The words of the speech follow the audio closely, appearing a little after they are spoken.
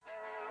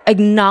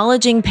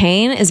acknowledging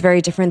pain is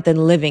very different than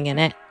living in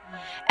it.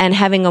 And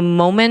having a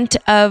moment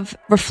of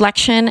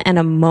reflection and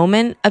a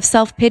moment of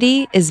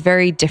self-pity is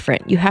very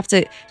different. You have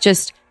to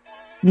just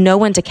know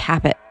when to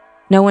cap it,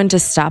 know when to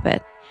stop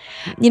it.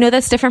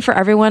 That's different for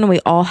everyone. We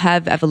all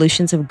have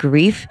evolutions of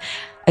grief.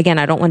 Again,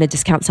 I don't want to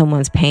discount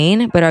someone's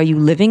pain, but are you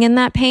living in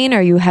that pain? Or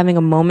are you having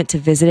a moment to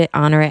visit it,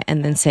 honor it,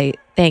 and then say,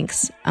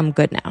 thanks, I'm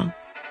good now?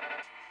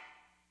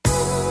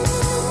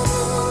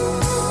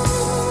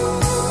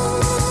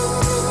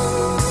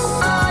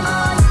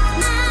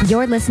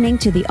 You're listening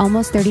to the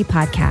Almost 30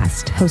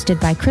 podcast, hosted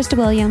by Krista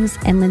Williams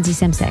and Lindsay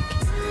Simsick.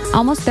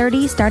 Almost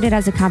 30 started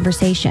as a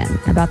conversation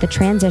about the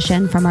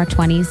transition from our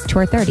 20s to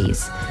our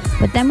 30s.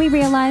 But then we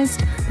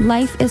realized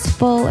life is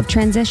full of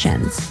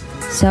transitions.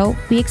 So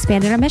we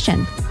expanded our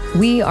mission.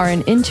 We are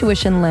an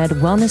intuition-led,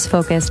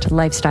 wellness-focused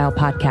lifestyle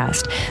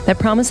podcast that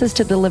promises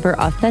to deliver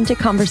authentic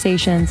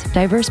conversations,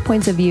 diverse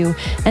points of view,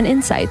 and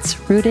insights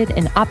rooted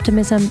in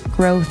optimism,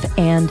 growth,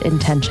 and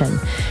intention.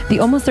 The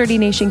Almost 30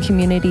 Nation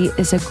community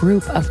is a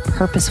group of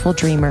purposeful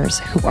dreamers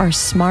who are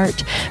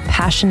smart,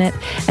 passionate,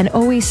 and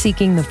always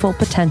seeking the full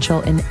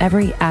potential in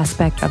every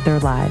aspect of their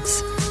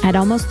lives. At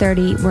Almost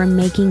 30, we're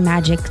making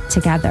magic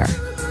together.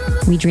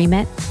 We dream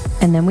it,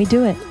 and then we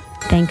do it.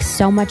 Thanks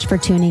so much for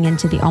tuning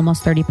into the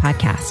Almost 30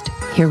 podcast.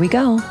 Here we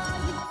go.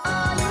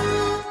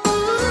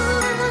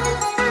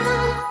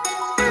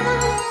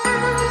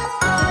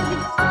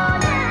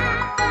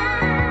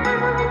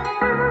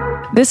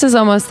 This is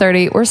Almost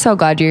 30. We're so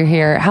glad you're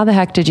here. How the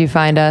heck did you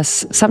find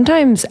us?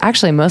 Sometimes,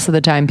 actually, most of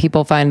the time,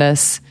 people find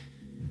us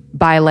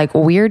by like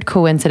weird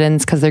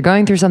coincidence because they're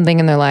going through something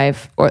in their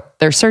life, or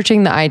they're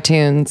searching the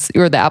iTunes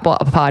or the Apple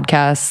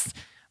Podcasts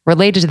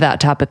related to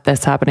that topic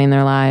that's happening in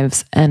their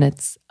lives, and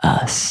it's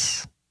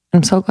us.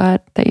 I'm so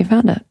glad that you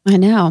found it. I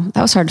know.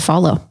 That was hard to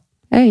follow.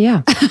 Hey,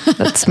 yeah.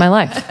 That's my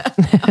life.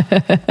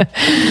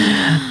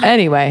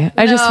 Anyway,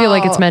 I just feel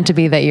like it's meant to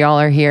be that y'all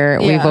are here.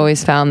 Yeah. We've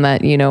always found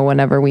that,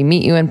 whenever we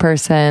meet you in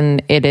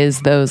person, it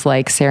is those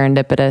like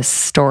serendipitous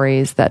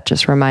stories that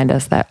just remind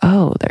us that,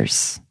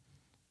 there's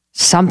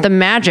something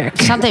magic.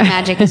 Something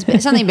magic is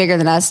something bigger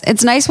than us.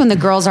 It's nice when the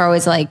girls are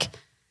always like,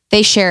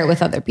 they share it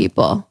with other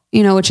people,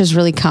 which is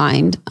really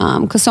kind.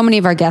 Because so many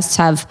of our guests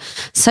have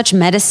such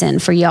medicine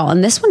for y'all.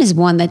 And this one is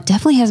one that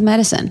definitely has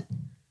medicine.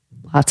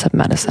 Lots of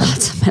medicine.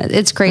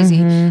 It's crazy.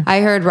 Mm-hmm.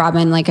 I heard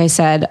Robin, like I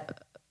said,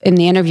 in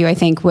the interview, I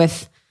think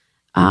with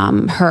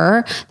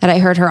her, that I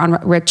heard her on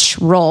Rich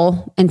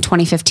Roll in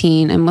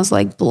 2015 and was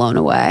like blown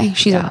away.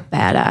 She's a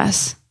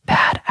badass.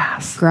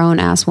 Grown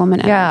ass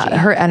woman energy. Yeah,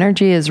 her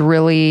energy is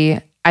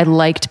really, I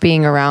liked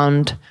being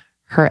around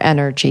her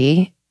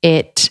energy.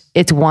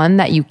 It's one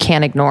that you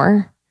can't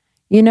ignore,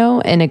 in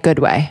a good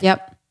way.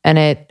 Yep. And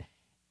it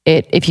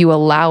if you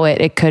allow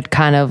it, it could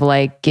kind of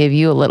like give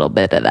you a little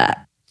bit of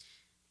that.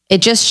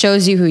 It just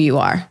shows you who you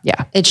are.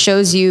 Yeah. It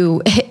shows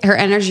you, her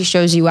energy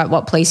shows you at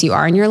what place you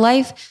are in your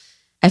life.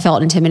 I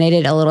felt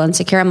intimidated, a little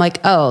insecure. I'm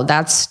like,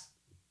 that's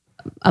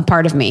a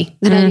part of me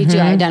that I need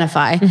to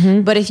identify.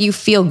 Mm-hmm. But if you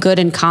feel good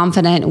and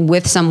confident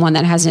with someone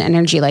that has an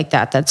energy like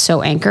that, that's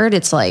so anchored,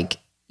 it's like,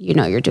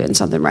 you're doing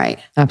something right.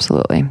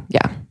 Absolutely.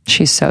 Yeah.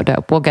 She's so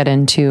dope. We'll get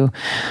into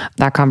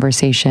that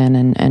conversation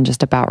and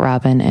just about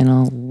Robin in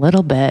a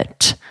little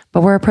bit,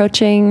 but we're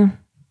approaching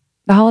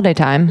the holiday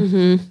time.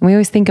 Mm-hmm. We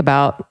always think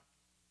about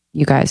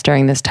you guys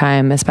during this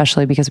time,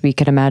 especially because we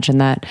could imagine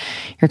that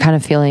you're kind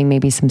of feeling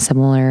maybe some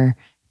similar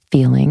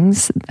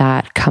feelings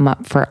that come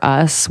up for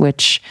us,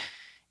 which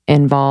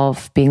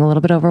involve being a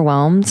little bit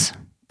overwhelmed,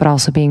 but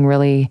also being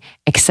really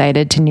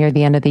excited to near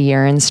the end of the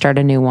year and start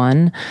a new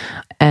one.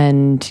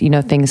 And,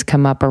 things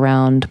come up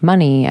around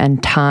money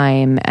and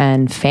time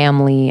and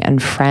family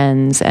and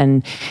friends.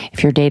 And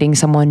if you're dating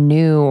someone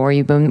new or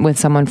you've been with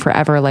someone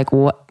forever, like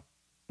what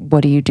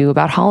do you do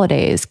about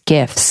holidays,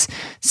 gifts,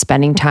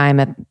 spending time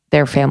at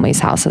their family's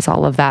houses,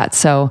 all of that.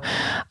 So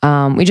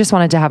we just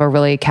wanted to have a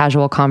really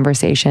casual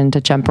conversation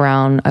to jump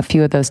around a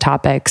few of those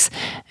topics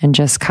and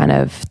just kind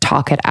of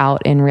talk it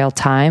out in real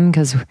time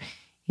because,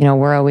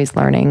 we're always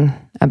learning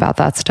about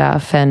that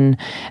stuff and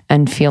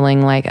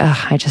feeling like,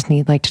 I just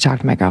need to talk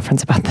to my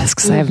girlfriends about this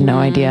because I have no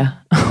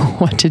idea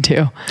what to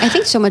do. I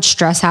think so much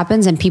stress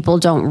happens and people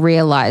don't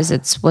realize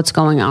it's what's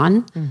going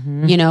on.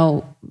 Mm-hmm.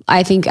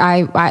 I think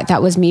I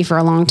that was me for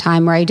a long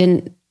time where I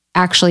didn't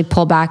actually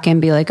pull back and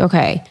be like,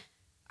 okay,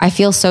 I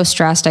feel so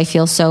stressed. I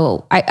feel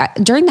so,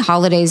 during the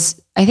holidays,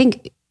 I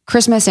think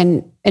Christmas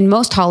and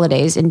most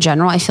holidays in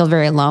general, I feel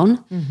very alone.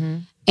 Mm-hmm.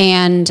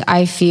 And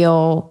I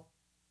feel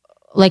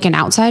like an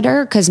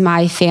outsider because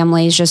my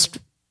family is just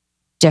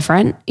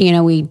different.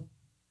 We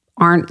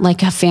aren't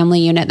like a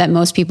family unit that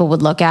most people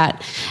would look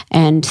at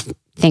and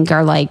think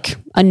are like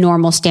a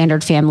normal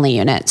standard family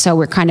unit. So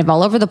we're kind of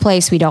all over the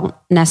place. We don't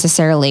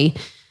necessarily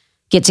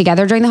get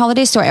together during the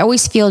holidays. So I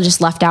always feel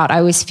just left out. I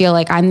always feel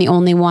like I'm the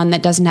only one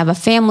that doesn't have a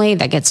family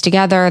that gets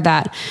together,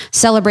 that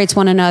celebrates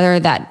one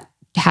another, that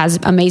has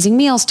amazing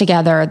meals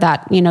together,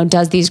 that,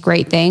 does these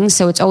great things.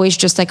 So it's always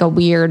just like a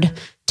weird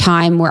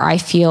time where I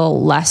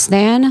feel less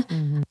than.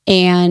 Mm-hmm.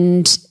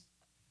 And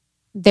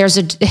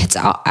it's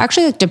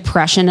actually like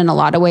depression in a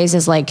lot of ways.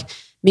 Is like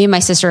me and my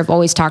sister have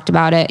always talked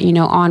about it. You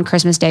know, on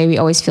Christmas Day, we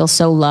always feel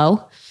so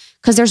low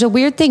because there's a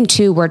weird thing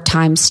too, where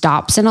time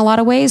stops in a lot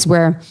of ways,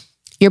 where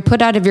you're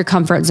put out of your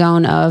comfort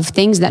zone of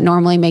things that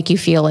normally make you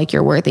feel like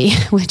you're worthy,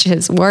 which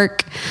is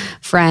work,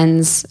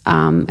 friends,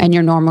 and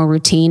your normal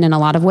routine in a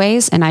lot of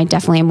ways. And I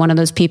definitely am one of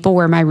those people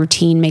where my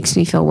routine makes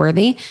me feel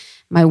worthy.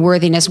 My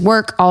worthiness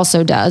work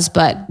also does,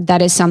 but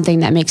that is something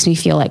that makes me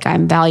feel like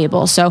I'm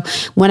valuable. So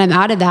when I'm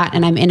out of that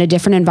and I'm in a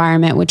different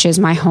environment, which is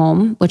my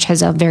home, which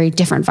has a very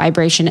different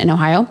vibration in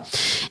Ohio,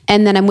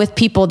 and then I'm with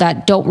people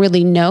that don't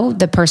really know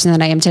the person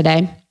that I am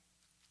today,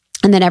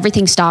 and then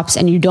everything stops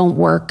and you don't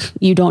work,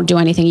 you don't do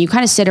anything. You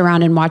kind of sit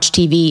around and watch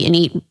TV and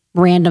eat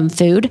random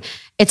food.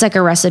 It's like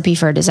a recipe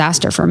for a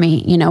disaster for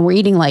me. You know, we're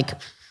eating like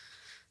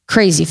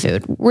crazy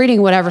food. We're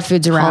eating whatever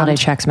food's around. Holiday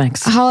Chex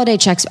Mix. Holiday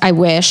Chex. I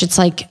wish. It's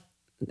like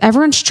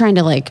everyone's trying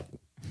to like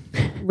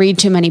read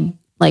too many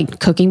like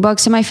cooking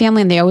books in my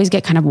family, and they always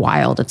get kind of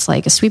wild. It's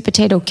like a sweet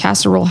potato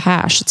casserole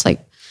hash. It's like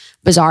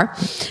bizarre.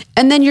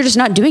 And then you're just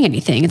not doing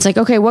anything. It's like,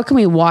 okay, what can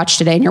we watch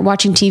today? And you're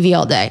watching TV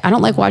all day. I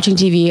don't like watching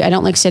TV. I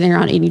don't like sitting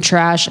around eating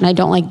trash. And I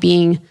don't like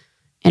being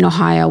in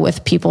Ohio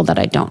with people that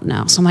I don't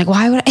know. So I'm like,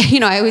 why would I,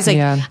 you know, I always like,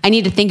 I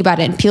need to think about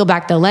it and peel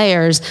back the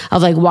layers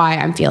of like why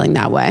I'm feeling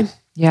that way.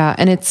 Yeah.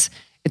 And it's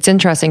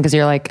interesting because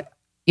you're like,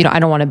 you know, I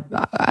don't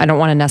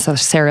want to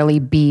necessarily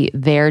be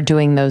there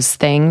doing those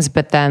things,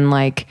 but then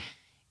like,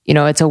 you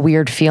know, it's a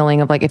weird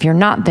feeling of like, if you're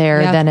not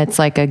there, then it's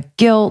like a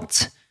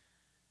guilt.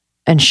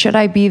 And should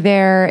I be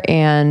there?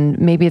 And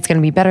maybe it's going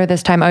to be better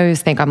this time. I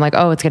always think I'm like,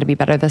 oh, it's going to be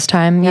better this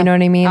time. You know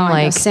what I mean? Oh, like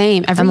I know.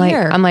 Same every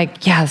year. I'm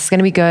like, yeah, it's going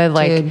to be good.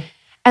 Like, Dude.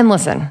 and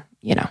listen,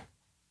 you know,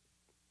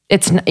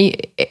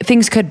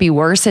 things could be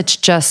worse. It's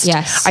just,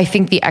 I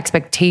think the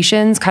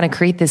expectations kind of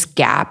create this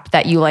gap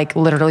that you like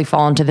literally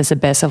fall into this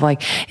abyss of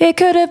like, it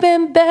could have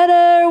been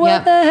better.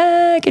 What the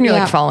heck? And you're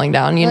like falling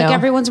down, you know,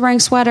 everyone's wearing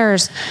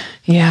sweaters.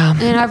 Yeah.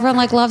 And everyone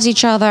like loves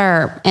each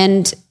other.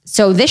 And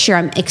so this year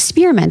I'm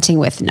experimenting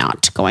with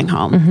not going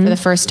home for the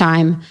first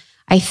time,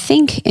 I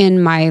think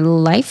in my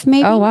life,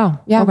 maybe. Oh, wow.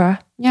 Yeah. Okay.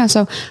 Yeah.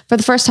 So for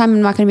the first time,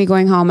 I'm not going to be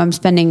going home. I'm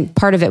spending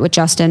part of it with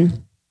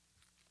Justin.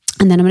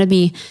 And then I'm going to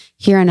be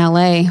here in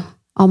LA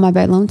all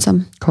by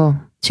lonesome. Cool.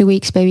 2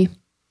 weeks, baby.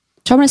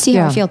 So I'm going to see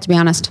how I feel, to be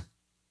honest.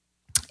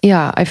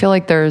 Yeah. I feel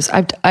like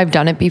I've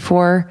done it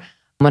before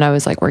when I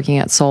was like working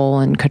at Soul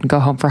and couldn't go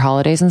home for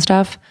holidays and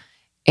stuff.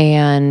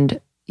 And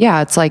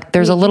yeah, it's like,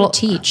 there's a little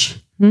teach.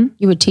 You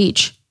would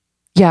teach.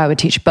 Yeah, I would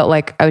teach, but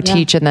like I would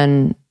teach and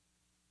then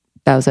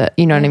that was it.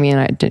 You know what I mean?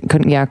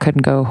 I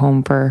couldn't go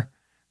home for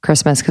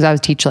Christmas because I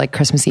would teach like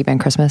Christmas Eve and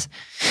Christmas.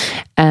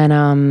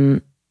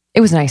 And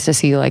it was nice to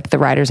see like the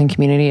riders and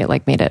community. It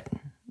like made it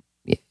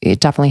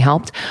definitely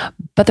helped.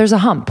 But there's a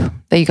hump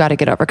that you got to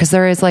get over because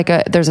there's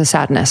a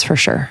sadness for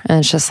sure. And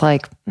it's just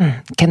like,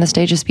 can this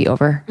day just be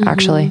over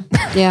actually?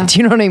 Yeah. Do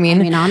you know what I mean?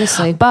 I mean,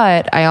 honestly.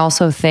 But I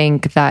also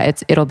think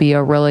that it'll be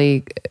a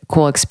really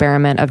cool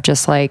experiment of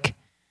just like,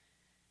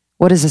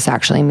 what does this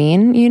actually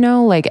mean? You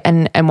know, like,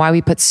 and why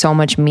we put so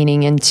much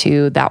meaning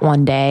into that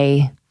one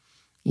day,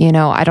 you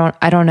know, I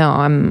don't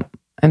know.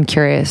 I'm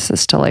curious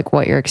as to like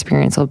what your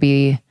experience will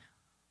be.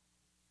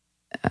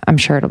 I'm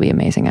sure it'll be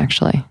amazing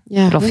actually.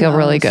 Yeah. It'll feel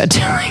really good.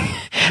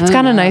 It's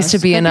kind of nice to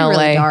be in LA.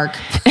 Really dark.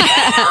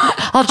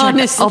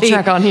 I'll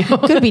check on you.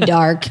 Could be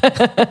dark.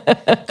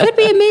 Could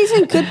be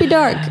amazing. Could be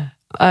dark.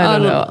 I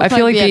don't know. I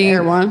feel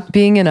like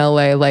being in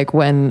LA, like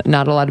when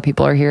not a lot of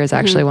people are here, is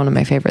actually one of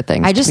my favorite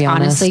things. I just to be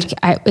honest. honestly,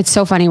 it's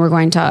so funny.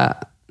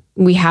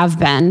 We have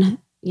been,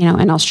 you know,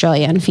 in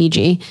Australia and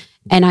Fiji,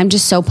 and I'm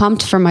just so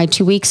pumped for my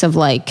 2 weeks of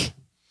like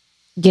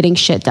getting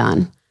shit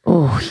done.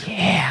 Oh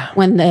yeah.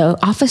 When the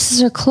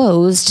offices are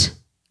closed,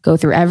 go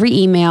through every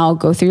email,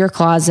 go through your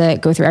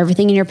closet, go through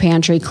everything in your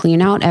pantry,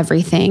 clean out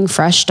everything,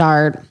 fresh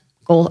start.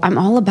 I'm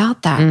all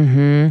about that.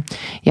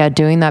 Yeah,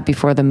 doing that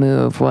before the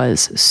move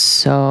was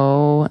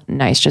so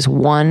nice. Just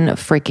one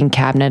freaking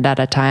cabinet at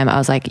a time. I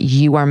was like,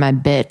 you are my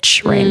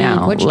bitch right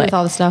now. What'd you do with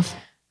all the stuff?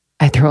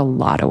 I threw a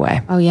lot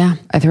away. Oh yeah.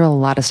 I threw a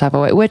lot of stuff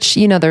away, which,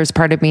 you know, there's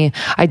part of me,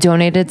 I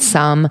donated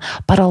some,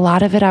 but a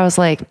lot of it I was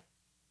like,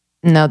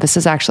 no, this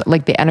is actually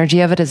like the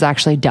energy of it is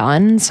actually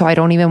done. So I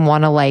don't even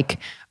want to like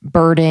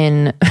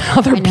burden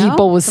other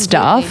people with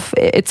stuff.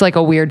 It's like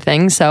a weird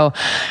thing. So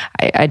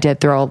I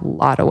did throw a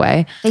lot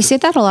away. They say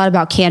that a lot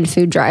about canned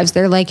food drives.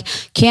 They're like,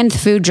 canned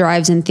food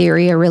drives in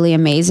theory are really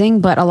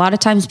amazing, but a lot of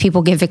times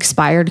people give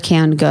expired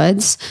canned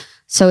goods.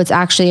 So it's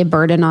actually a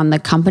burden on the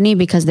company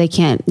because they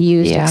can't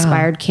use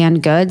expired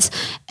canned goods.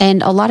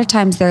 And a lot of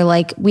times they're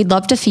like, we'd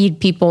love to feed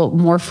people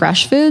more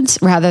fresh foods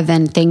rather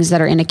than things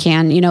that are in a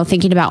can, you know,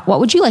 thinking about what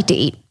would you like to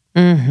eat?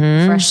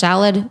 Fresh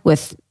salad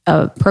with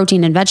a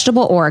protein and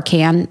vegetable or a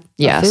can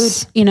of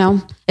food, you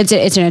know, it's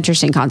an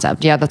interesting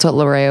concept. Yeah. That's what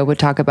Loraya would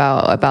talk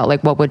about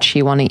like, what would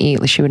she want to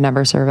eat? She would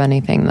never serve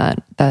anything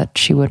that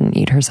she wouldn't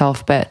eat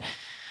herself. But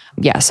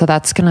yeah, so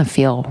that's going to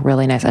feel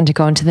really nice. And to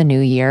go into the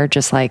new year,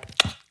 just like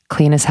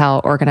clean as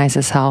hell, organized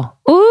as hell.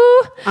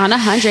 Ooh. On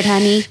 100,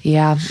 honey.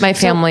 Yeah. My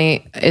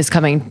family is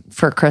coming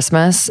for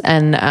Christmas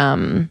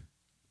and,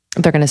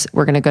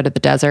 we're gonna go to the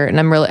desert, and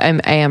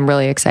I am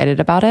really excited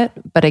about it.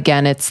 But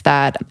again, it's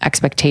that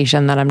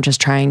expectation that I'm just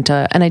trying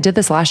to. And I did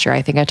this last year.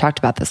 I think I talked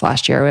about this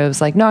last year. It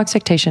was like no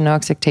expectation.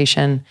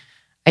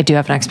 I do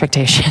have an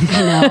expectation.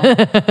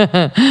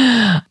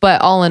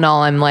 But all in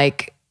all, I'm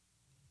like,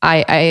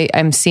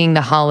 I'm seeing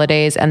the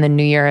holidays and the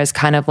New Year as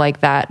kind of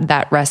like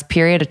that rest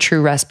period, a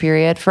true rest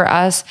period for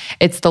us.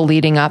 It's the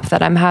leading up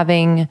that I'm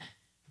having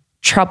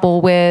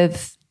trouble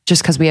with,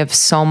 just because we have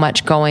so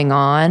much going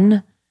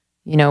on,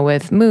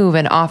 with move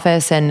and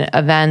office and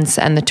events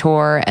and the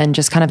tour and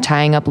just kind of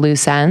tying up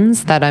loose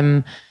ends that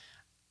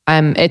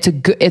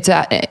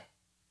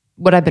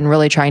what I've been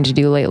really trying to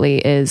do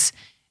lately is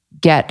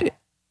get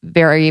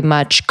very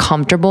much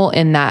comfortable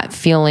in that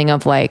feeling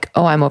of like,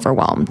 oh, I'm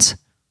overwhelmed.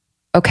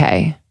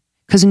 Okay.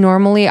 Because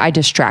normally I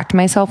distract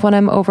myself when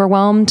I'm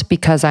overwhelmed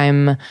because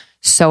I'm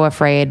so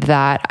afraid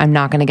that I'm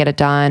not going to get it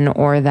done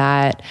or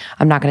that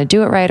I'm not going to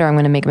do it right or I'm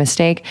going to make a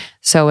mistake.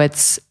 So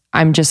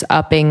I'm just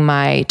upping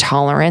my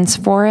tolerance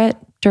for it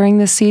during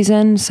this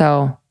season.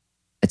 So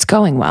it's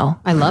going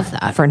well. I love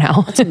that. For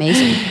now. It's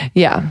amazing.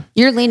 Yeah.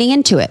 You're leaning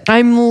into it.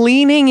 I'm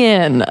leaning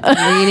in.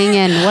 Leaning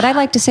in. What I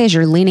like to say is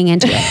you're leaning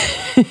into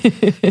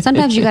it.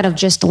 Sometimes you got to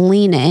just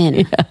lean in.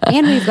 Yeah.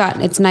 And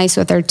it's nice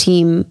with our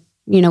team,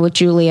 with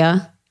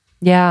Julia.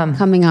 Yeah.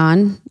 Coming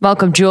on.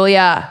 Welcome,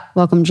 Julia.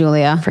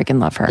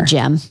 Freaking love her. A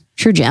gem.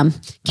 True gem.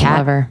 Kat.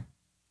 Love her.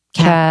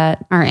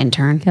 Kat. Our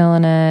intern.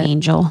 Killing it.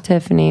 Angel.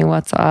 Tiffany,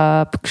 what's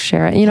up?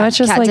 Sharon. It's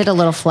just Kat did a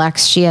little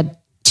flex. She had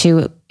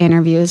 2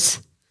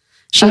 interviews.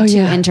 She had 2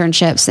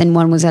 internships, and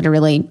one was at a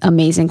really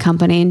amazing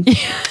company.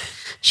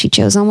 She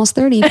chose Almost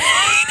 30.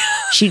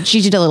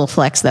 She did a little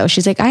flex though.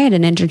 She's like, I had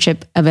an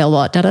internship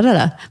available at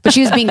da-da-da-da. But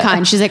she was being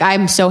kind. She's like,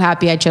 I'm so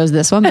happy I chose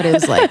this one. But it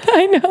was like,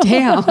 I know.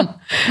 Damn.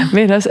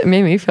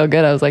 Made me feel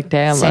good. I was like,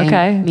 damn, Same.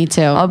 okay. Me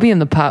too. I'll be in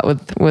the pot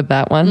with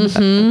that one.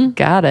 Mm-hmm.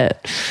 Got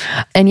it.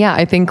 And yeah,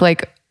 I think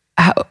like,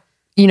 how,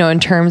 in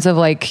terms of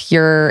like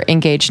you're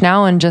engaged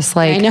now and just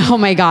like, I know, oh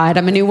my God,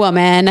 I'm a new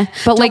woman.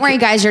 But don't worry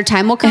guys, your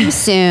time will come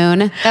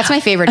soon. That's my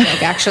favorite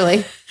joke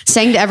actually.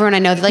 Saying to everyone I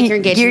know, like you're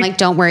engaged, I'm like,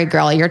 don't worry,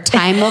 girl, your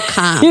time will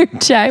come. Your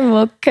time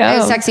will come. I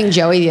was texting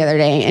Joey the other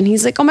day and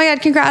he's like, oh my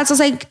God, congrats. I was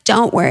like,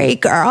 don't worry,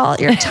 girl,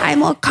 your time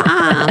will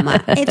come.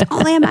 It's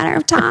only a matter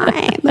of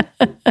time.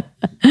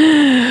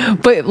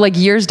 But like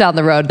years down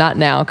the road, not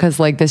now, because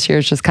like this year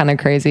is just kind of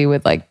crazy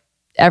with like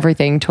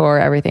everything, tour,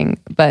 everything.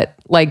 But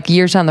like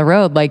years down the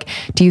road, like,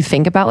 do you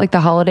think about like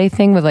the holiday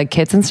thing with like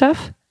kids and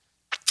stuff?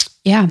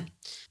 Yeah.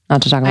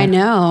 Not to talk about. I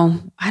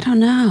know. I don't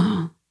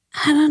know.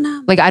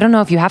 Like, I don't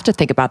know if you have to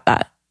think about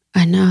that.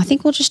 I know. I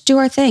think we'll just do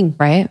our thing.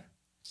 Right?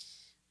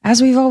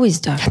 As we've always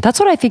done. That's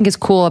what I think is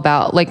cool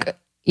about like,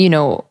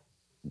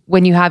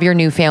 when you have your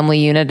new family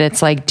unit,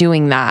 it's like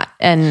doing that.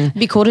 And it'd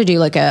be cool to do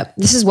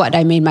this is what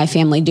I made my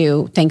family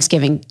do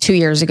Thanksgiving 2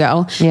 years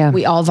ago. Yeah.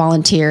 We all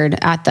volunteered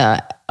at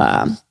the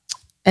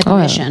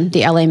mission,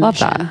 the LA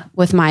mission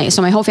with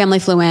my whole family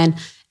flew in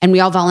and we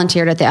all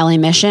volunteered at the LA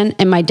mission.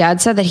 And my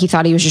dad said that he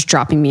thought he was just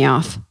dropping me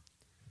off.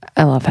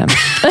 I love him.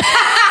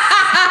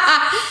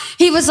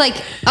 He was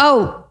like,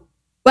 "Oh,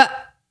 what?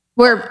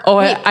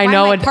 I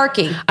know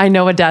parking. I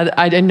know a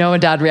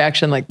dad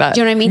reaction like that. Do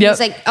you know what I mean?" Yep. He's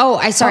like, "Oh,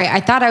 I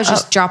thought I was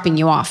just dropping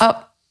you off."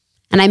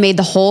 And I made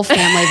the whole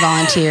family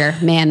volunteer.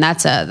 Man,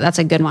 that's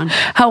a good one.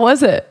 How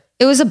was it?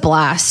 It was a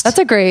blast. That's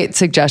a great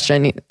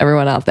suggestion,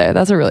 everyone out there.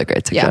 That's a really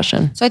great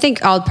suggestion. Yeah. So I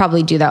think I'll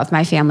probably do that with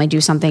my family, do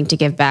something to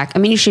give back. I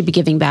mean, you should be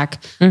giving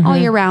back all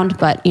year round,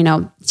 but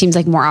it seems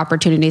like more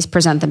opportunities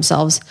present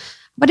themselves.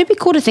 But it'd be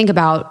cool to think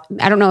about,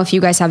 I don't know if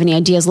you guys have any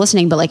ideas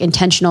listening, but like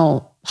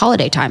intentional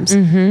holiday times.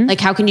 Mm-hmm. Like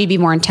how can you be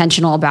more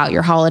intentional about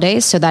your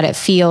holidays so that it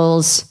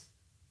feels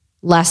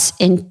less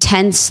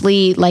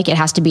intensely like it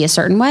has to be a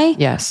certain way?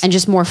 Yes. And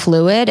just more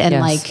fluid and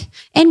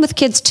and with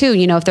kids too,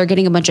 if they're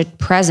getting a bunch of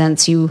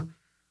presents,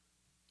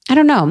 I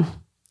don't know.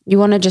 You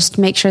want to just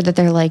make sure that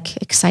they're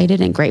like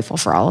excited and grateful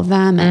for all of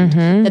them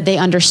and that they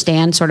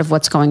understand sort of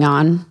what's going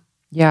on.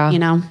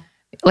 Yeah.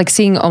 Like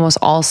seeing almost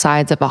all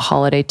sides of a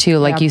holiday too.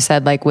 Like you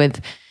said, like with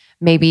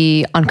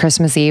maybe on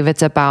Christmas Eve,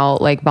 it's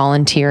about like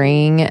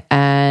volunteering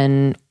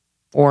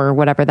or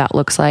whatever that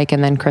looks like.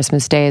 And then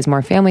Christmas Day is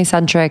more family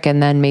centric.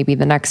 And then maybe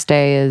the next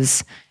day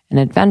is an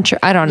adventure.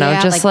 I don't know.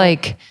 Just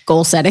like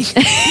goal setting.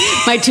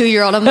 My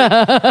 2-year-old, I'm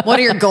like, what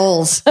are your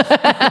goals?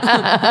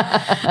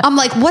 I'm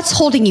like, what's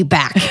holding you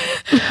back?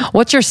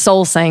 What's your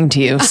soul saying to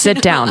you?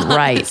 Sit down,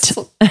 right?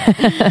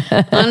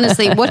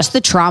 Honestly, what's the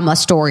trauma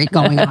story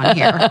going on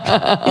here?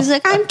 He's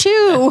like, I'm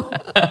 2.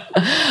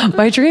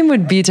 My dream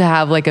would be to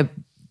have like a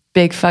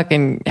big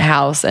fucking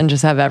house and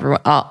just have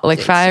everyone,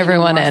 fly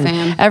everyone in.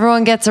 Fam.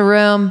 Everyone gets a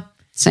room.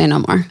 Say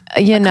no more.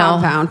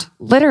 Compound.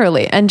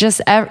 Literally. And just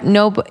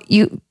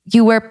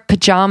you wear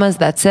pajamas.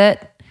 That's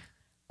it.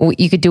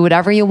 You could do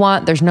whatever you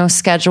want. There's no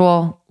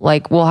schedule.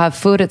 Like we'll have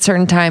food at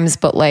certain times,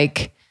 but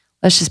like,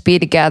 let's just be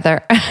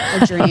together.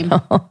 A dream.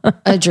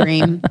 A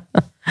dream.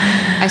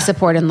 I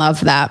support and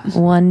love that.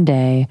 One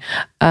day.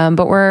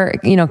 But we're,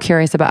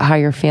 curious about how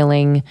you're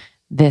feeling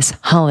this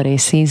holiday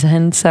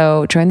season.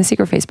 So join the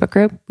secret Facebook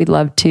group. We'd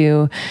love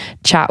to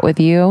chat with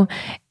you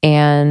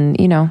and,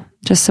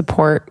 just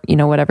support,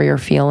 whatever you're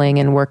feeling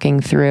and working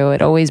through.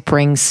 It always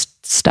brings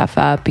stuff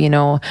up.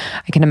 I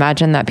can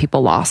imagine that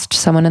people lost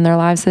someone in their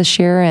lives this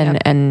year,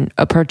 and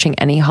approaching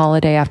any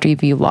holiday after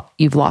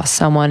you've lost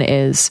someone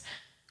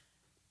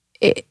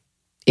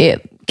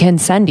it can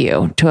send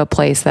you to a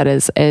place that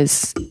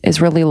is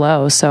really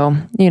low. So,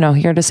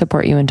 here to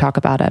support you and talk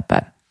about it.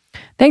 But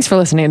thanks for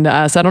listening to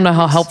us. I don't know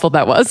how helpful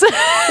that was.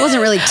 It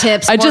wasn't really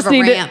tips. I just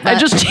need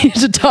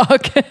to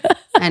talk.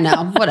 I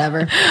know,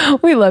 whatever.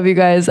 We love you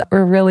guys.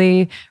 We're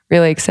really,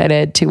 really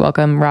excited to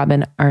welcome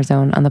Robin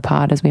Arzón on the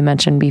pod, as we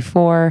mentioned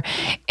before.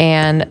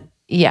 And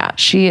yeah,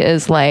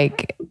 she's a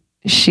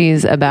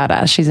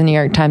badass. She's a New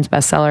York Times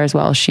bestseller as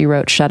well. She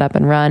wrote Shut Up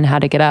and Run, How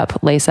to Get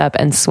Up, Lace Up,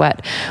 and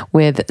Sweat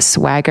with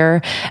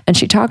Swagger. And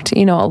she talked,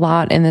 a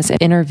lot in this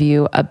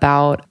interview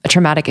about a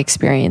traumatic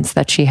experience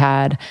that she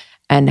had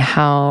and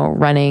how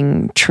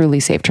running truly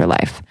saved her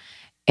life,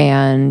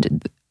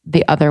 and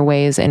the other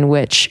ways in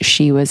which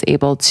she was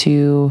able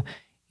to,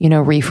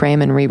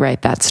 reframe and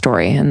rewrite that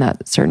story and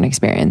that certain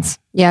experience.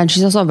 Yeah. And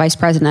she's also a vice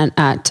president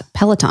at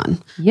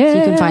Peloton. Yeah. So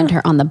you can find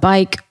her on the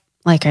bike.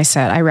 Like I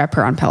said, I rep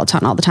her on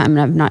Peloton all the time,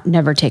 and I've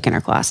never taken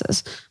her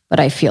classes, but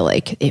I feel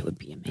like it would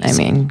be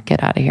amazing.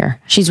 Get out of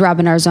here. She's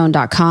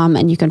robinarzone.com,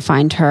 and you can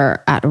find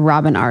her at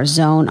Robin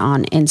Arzón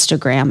on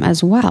Instagram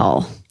as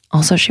well.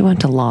 Also, she went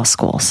to law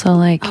school. So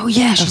oh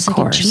yeah, she's like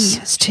a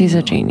genius. She's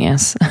a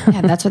genius.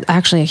 Yeah, that's what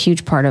actually a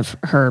huge part of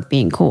her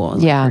being cool.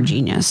 Yeah. Her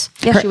genius.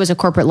 Yeah, she was a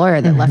corporate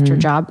lawyer that left her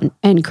job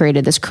and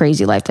created this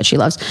crazy life that she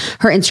loves.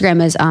 Her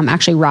Instagram is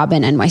actually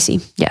Robin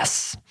NYC.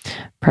 Yes.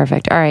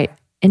 Perfect. All right.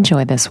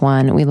 Enjoy this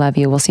one. We love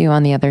you. We'll see you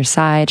on the other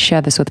side.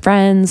 Share this with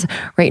friends.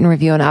 Rate and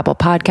review on Apple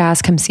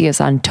Podcasts. Come see us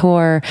on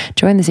tour.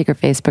 Join the secret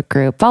Facebook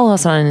group. Follow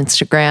us on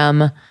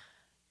Instagram.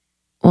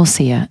 We'll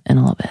see you in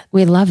a little bit.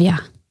 We love you.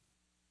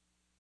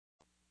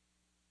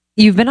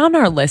 You've been on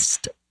our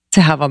list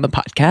to have on the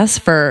podcast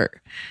for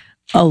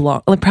a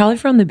long, probably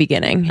from the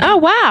beginning. Oh,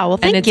 wow. Well,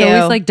 thank you. And it's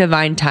always like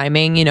divine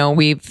timing.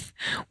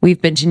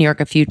 We've been to New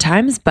York a few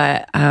times,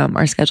 but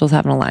our schedules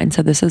haven't aligned.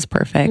 So this is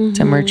perfect.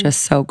 And we're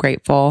just so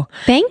grateful.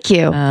 Thank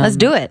you. Let's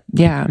do it.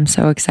 Yeah, I'm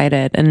so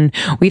excited. And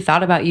we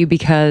thought about you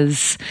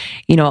because,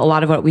 a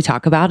lot of what we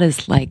talk about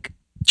is like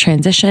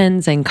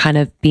transitions and kind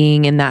of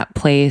being in that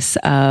place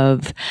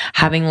of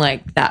having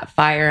like that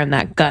fire and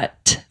that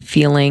gut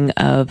feeling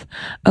of,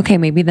 okay,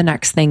 maybe the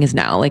next thing is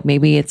now. Like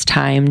maybe it's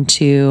time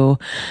to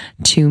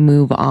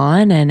move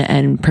on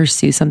and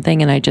pursue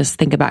something. And I just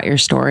think about your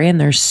story, and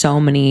there's so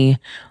many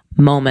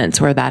moments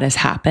where that has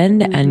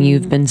happened, and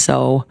you've been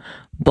so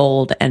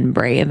bold and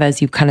brave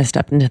as you've kind of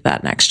stepped into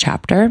that next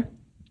chapter.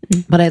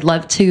 But I'd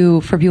love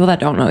to, for people that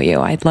don't know you,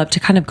 I'd love to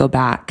kind of go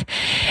back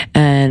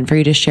and for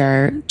you to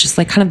share just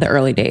like kind of the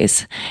early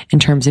days in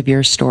terms of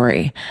your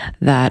story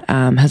that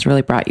has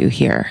really brought you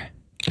here.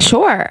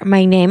 Sure.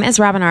 My name is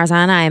Robin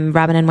Arzón. I'm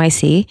Robin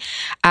NYC.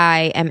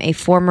 I am a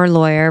former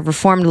lawyer,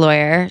 reformed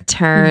lawyer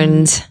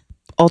turned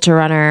ultra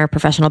runner,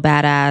 professional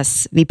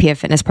badass, VP of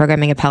fitness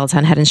programming at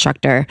Peloton, head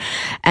instructor.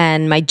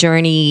 And my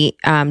journey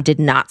did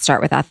not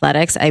start with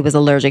athletics. I was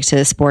allergic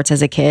to sports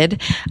as a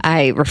kid.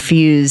 I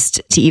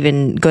refused to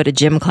even go to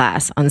gym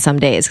class on some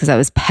days because I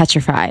was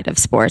petrified of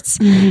sports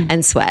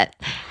and sweat.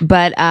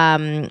 But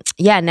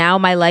now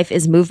my life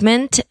is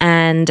movement.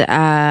 And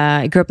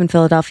I grew up in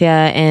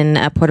Philadelphia in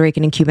a Puerto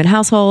Rican and Cuban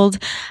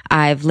household.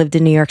 I've lived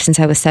in New York since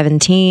I was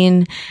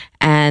 17,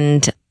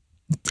 and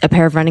a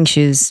pair of running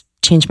shoes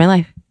changed my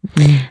life.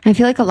 I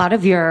feel like a lot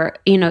of your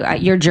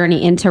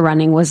journey into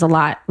running was a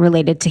lot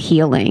related to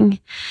healing,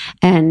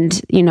 and,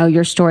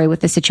 your story with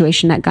the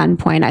situation at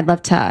gunpoint. I'd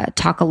love to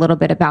talk a little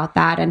bit about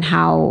that and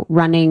how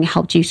running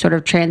helped you sort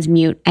of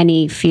transmute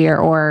any fear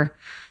or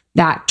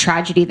that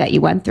tragedy that you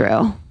went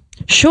through.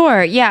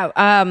 Sure.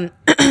 Yeah.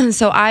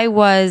 So I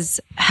was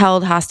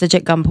held hostage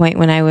at gunpoint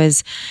when I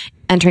was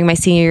entering my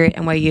senior year at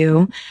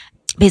NYU.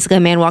 Basically,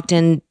 a man walked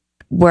in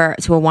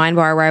to a wine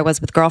bar where I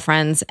was with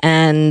girlfriends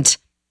and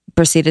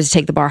proceeded to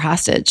take the bar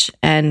hostage.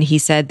 And he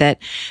said that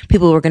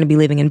people were going to be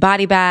leaving in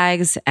body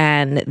bags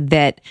and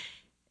that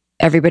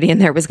everybody in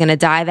there was going to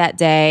die that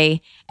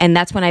day. And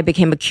that's when I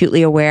became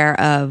acutely aware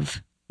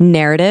of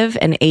narrative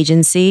and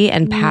agency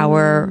and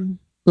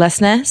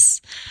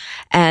powerlessness.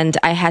 And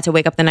I had to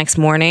wake up the next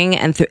morning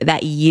and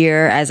that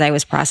year as I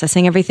was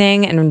processing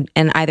everything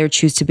and either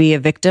choose to be a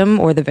victim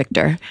or the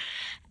victor.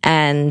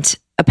 And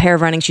a pair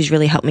of running shoes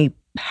really helped me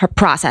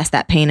process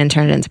that pain and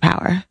turn it into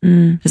power.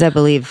 Because I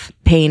believe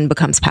pain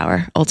becomes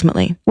power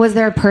ultimately. Was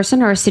there a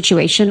person or a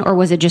situation, or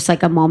was it just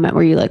like a moment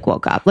where you like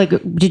woke up? Like,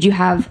 did you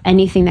have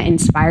anything that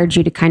inspired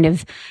you to kind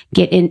of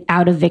get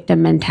out of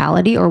victim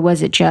mentality, or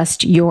was it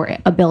just your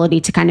ability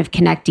to kind of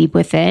connect deep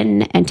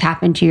within and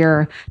tap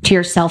into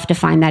yourself to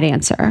find that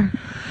answer?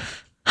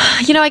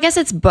 I guess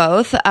it's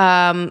both.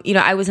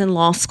 I was in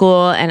law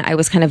school and I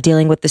was kind of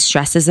dealing with the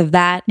stresses of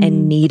that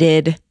and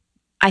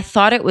I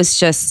thought it was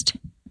just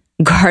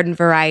garden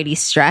variety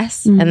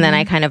stress. And then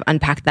I kind of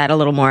unpacked that a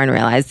little more and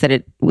realized that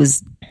it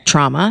was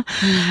trauma.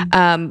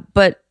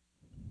 But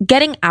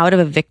getting out of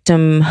a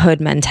victimhood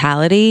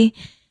mentality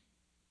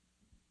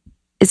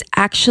is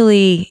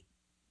actually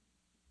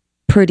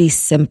pretty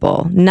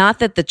simple. Not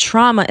that the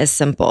trauma is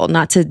simple,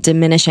 not to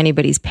diminish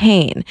anybody's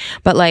pain,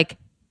 but like,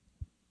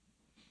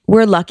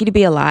 we're lucky to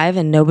be alive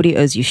and nobody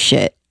owes you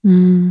shit.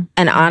 And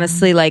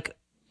honestly, like,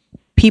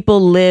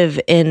 people live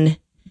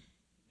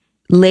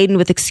laden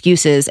with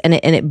excuses and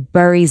it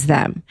buries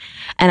them.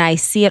 And I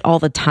see it all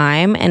the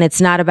time. And it's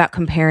not about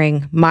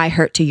comparing my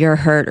hurt to your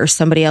hurt or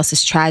somebody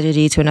else's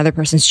tragedy to another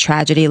person's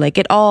tragedy. Like,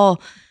 it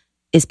all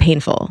is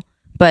painful,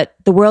 but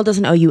the world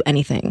doesn't owe you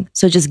anything.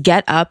 So just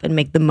get up and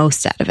make the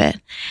most out of it.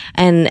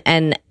 And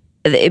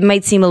it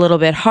might seem a little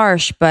bit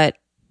harsh, but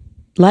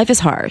life is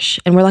harsh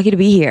and we're lucky to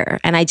be here.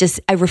 And I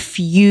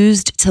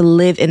refused to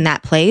live in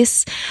that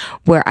place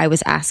where I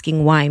was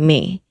asking, why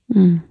me?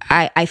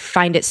 I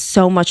find it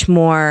so much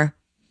more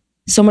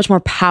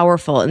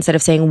powerful. Instead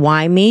of saying,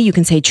 why me? You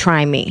can say,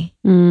 try me.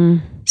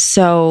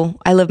 So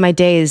I live my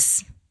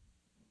days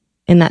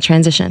in that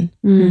transition.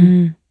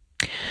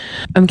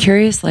 I'm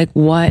curious, like,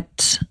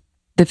 what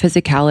the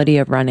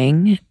physicality of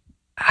running,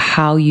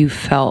 how you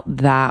felt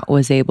that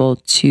was able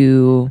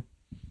to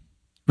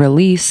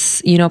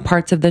release,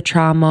 parts of the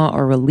trauma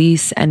or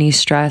release any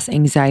stress,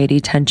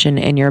 anxiety, tension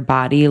in your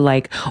body.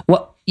 Like,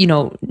 what,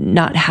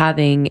 not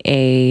having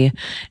a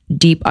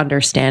deep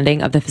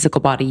understanding of the physical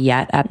body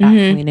yet at that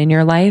point in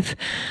your life.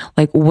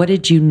 Like, what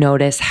did you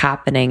notice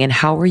happening and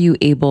how were you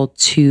able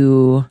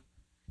to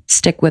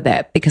stick with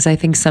it? Because I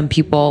think some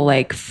people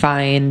like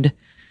find,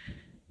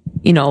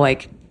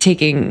 like,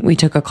 we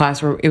took a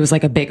class where it was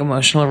like a big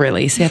emotional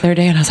release the other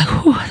day. And I was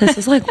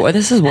like,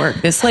 this is work.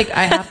 This, like,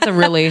 I have to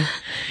really,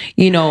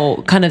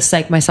 kind of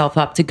psych myself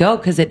up to go.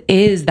 Cause it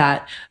is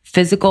that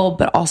physical,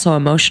 but also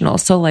emotional.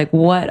 So like,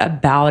 what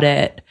about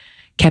it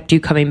kept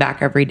you coming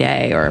back every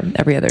day or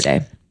every other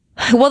day?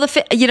 Well,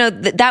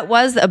 that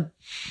was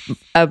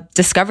a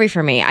discovery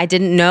for me. I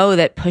didn't know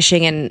that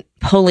pushing and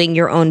pulling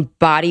your own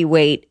body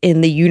weight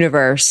in the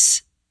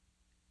universe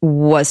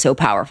was so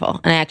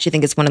powerful. And I actually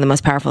think it's one of the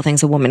most powerful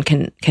things a woman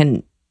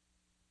can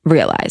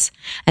realize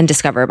and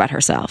discover about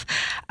herself,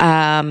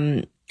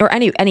 or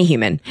any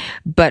human.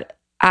 But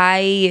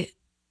I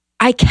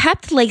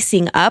kept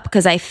lacing up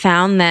because I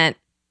found that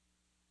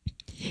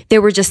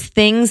there were just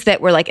things that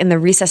were like in the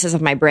recesses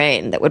of my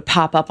brain that would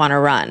pop up on a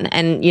run.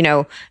 And,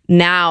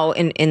 now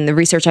in the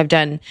research I've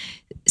done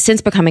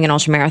since becoming an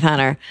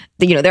ultramarathoner,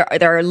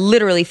 there are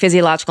literally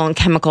physiological and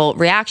chemical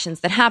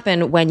reactions that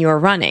happen when you're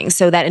running.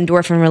 So that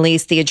endorphin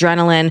release, the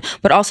adrenaline,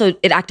 but also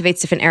it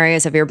activates different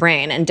areas of your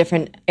brain and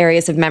different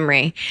areas of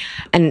memory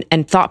and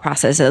thought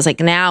processes. Like,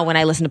 now when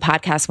I listen to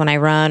podcasts when I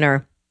run,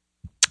 or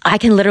I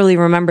can literally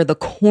remember the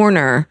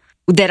corner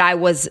that I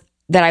was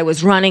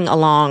running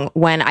along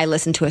when I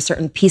listened to a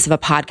certain piece of a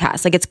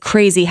podcast. Like, it's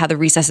crazy how the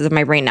recesses of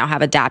my brain now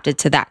have adapted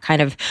to that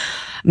kind of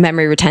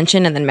memory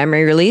retention and then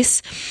memory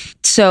release.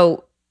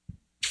 So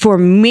for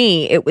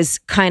me, it was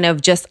kind of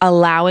just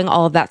allowing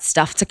all of that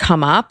stuff to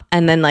come up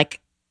and then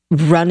like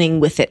running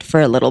with it for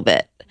a little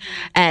bit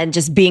and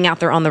just being out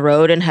there on the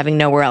road and having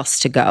nowhere else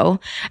to go.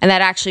 And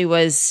that actually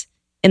was,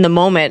 in the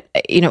moment,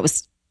 it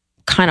was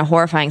kind of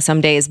horrifying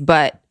some days,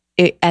 but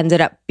it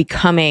ended up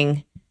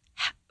becoming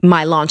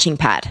my launching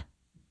pad.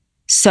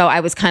 So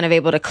I was kind of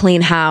able to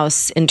clean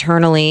house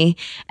internally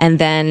and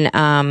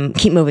then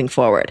keep moving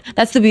forward.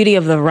 That's the beauty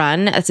of the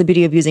run. That's the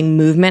beauty of using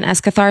movement as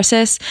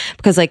catharsis,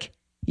 because like,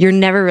 you're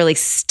never really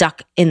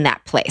stuck in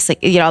that place. Like,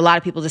 a lot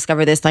of people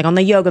discover this like on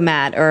the yoga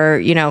mat or,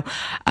 in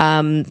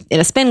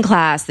a spin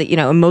class, that,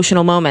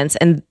 emotional moments,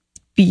 and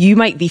you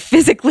might be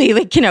physically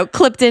like,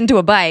 clipped into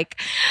a bike,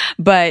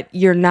 but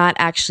you're not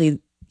actually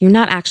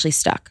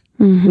stuck.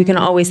 We can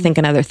always think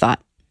another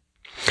thought.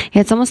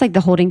 It's almost like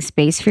the holding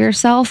space for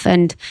yourself.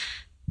 And,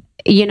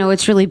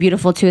 it's really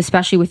beautiful too,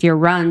 especially with your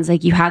runs.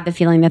 Like, you have the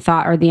feeling, the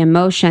thought, or the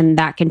emotion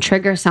that can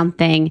trigger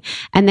something.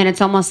 And then it's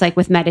almost like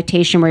with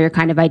meditation where you're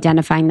kind of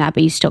identifying that,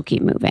 but you still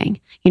keep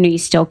moving. You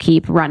still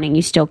keep running,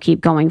 you still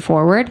keep going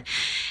forward.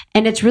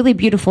 And it's really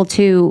beautiful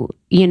too,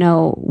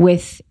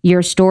 with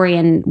your story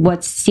and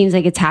what seems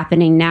like it's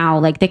happening now,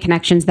 like the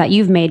connections that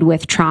you've made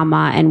with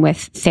trauma and with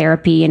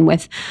therapy and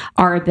with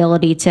our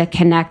ability to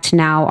connect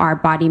now our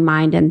body,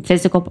 mind, and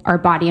physical, our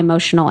body,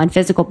 emotional, and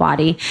physical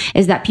body,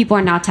 is that people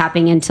are now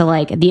tapping into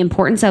like the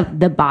importance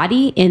of the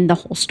body in the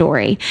whole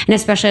story. And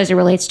especially as it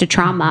relates to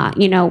trauma,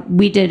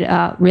 we did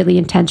a really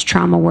intense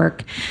trauma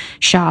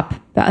workshop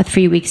a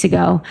few weeks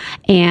ago.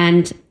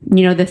 And,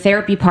 the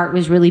therapy part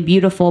was really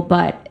beautiful,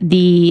 but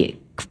the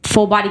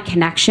full body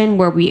connection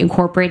where we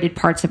incorporated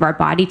parts of our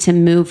body to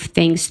move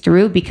things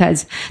through,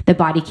 because the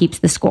body keeps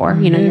the score,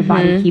 your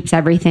body keeps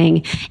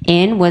everything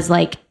in, was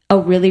like a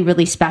really,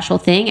 really special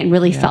thing, and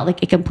really felt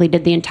like it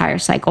completed the entire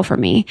cycle for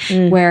me,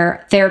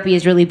 where therapy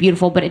is really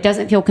beautiful, but it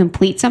doesn't feel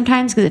complete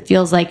sometimes because it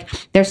feels like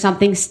there's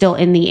something still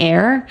in the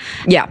air.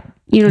 Yeah.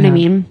 You know what I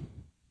mean?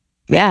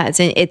 Yeah,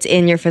 it's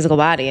in your physical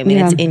body. I mean,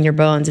 it's in your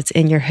bones, it's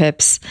in your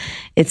hips,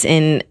 it's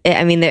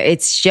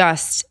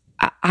just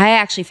I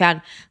actually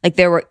found like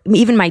there were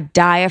even my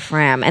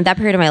diaphragm at that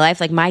period of my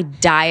life, like my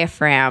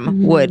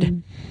diaphragm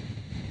would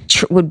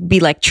be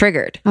like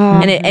triggered,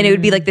 and it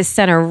would be like this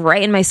center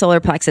right in my solar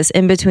plexus,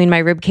 in between my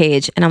rib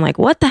cage, and I'm like,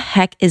 what the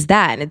heck is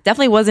that? And it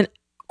definitely wasn't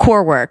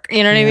core work,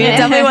 you know what I mean? It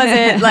definitely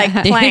wasn't like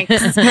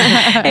planks.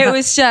 It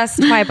was just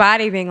my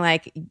body being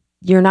like,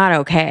 you're not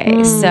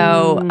okay.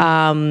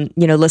 So,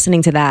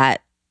 listening to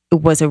that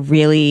was a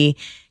really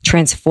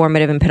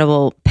transformative and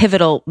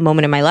pivotal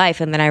moment in my life.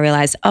 And then I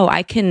realized,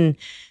 I can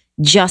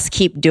just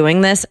keep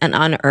doing this and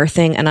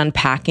unearthing and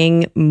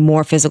unpacking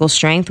more physical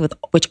strength,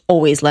 which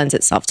always lends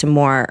itself to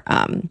more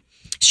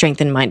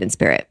strength in mind and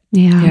spirit.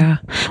 Yeah.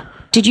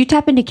 Did you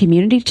tap into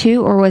community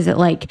too? Or was it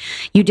like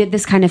you did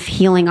this kind of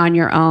healing on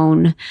your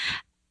own?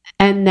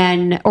 And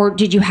then, or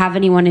did you have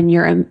anyone in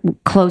your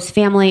close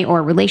family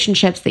or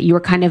relationships that you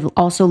were kind of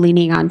also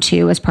leaning on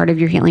to as part of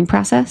your healing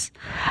process?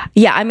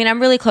 Yeah. I mean,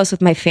 I'm really close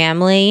with my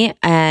family,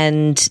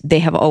 and they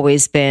have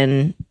always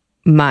been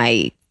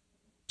my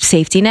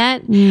safety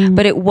net,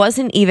 but it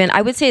wasn't even,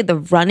 I would say the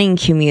running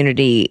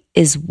community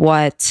is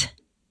what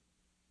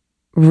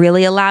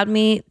really allowed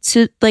me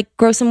to like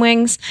grow some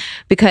wings,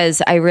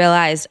 because I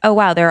realized, oh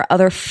wow, there are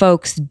other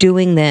folks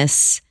doing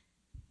this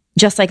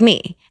just like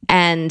me.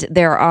 And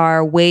there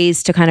are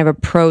ways to kind of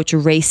approach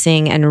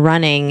racing and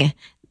running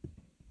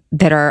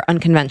that are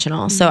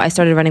unconventional. So I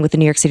started running with the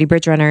New York City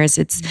Bridge Runners.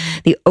 It's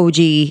the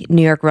OG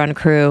New York run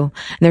crew.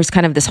 And there's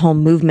kind of this whole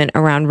movement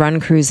around run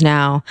crews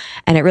now.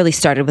 And it really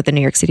started with the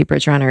New York City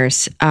Bridge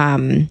Runners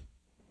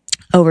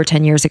over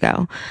 10 years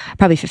ago,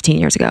 probably 15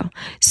 years ago.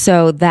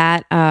 So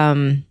that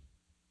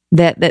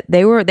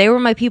they were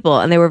my people,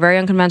 and they were very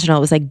unconventional.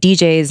 It was like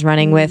DJs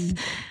running with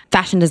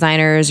fashion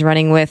designers,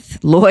 running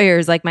with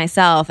lawyers like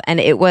myself. And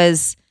it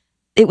was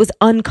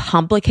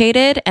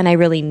uncomplicated, and I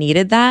really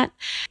needed that.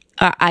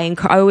 I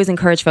always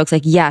encourage folks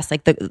like, yes,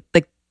 like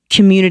the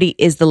community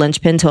is the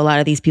linchpin to a lot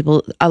of these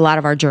people, a lot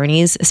of our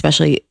journeys,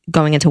 especially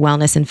going into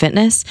wellness and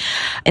fitness.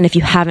 And if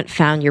you haven't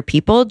found your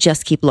people,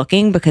 just keep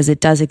looking, because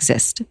it does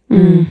exist.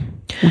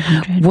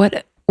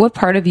 What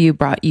part of you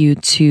brought you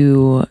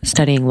to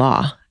studying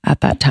law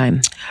at that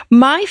time?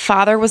 My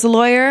father was a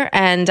lawyer,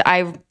 and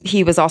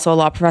he was also a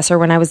law professor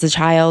when I was a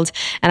child.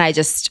 And I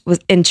just was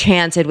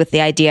enchanted with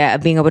the idea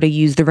of being able to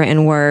use the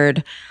written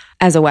word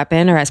as a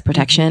weapon or as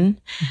protection.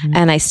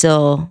 And I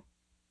still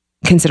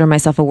consider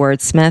myself a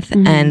wordsmith,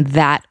 and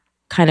that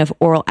kind of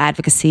oral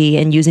advocacy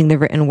and using the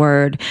written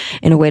word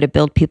in a way to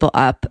build people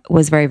up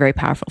was very, very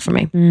powerful for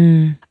me.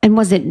 And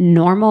was it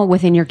normal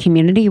within your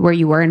community where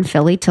you were in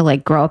Philly to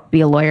like grow up,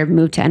 be a lawyer,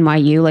 move to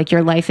NYU? Like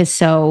your life is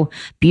so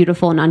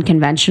beautiful and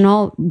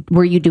unconventional.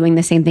 Were you doing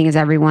the same thing as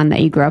everyone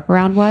that you grew up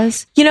around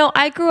was? You know,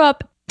 I grew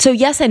up, so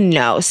yes and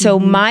no. So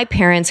my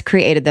parents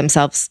created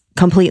themselves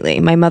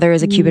completely. My mother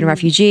is a Cuban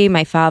refugee.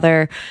 My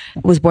father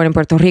was born in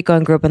Puerto Rico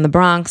and grew up in the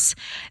Bronx.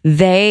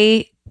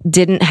 They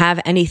didn't have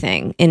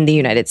anything in the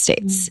United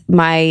States.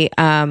 My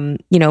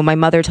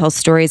mother tells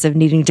stories of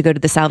needing to go to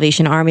the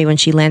Salvation Army when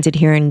she landed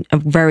here in a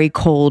very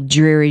cold,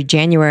 dreary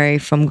January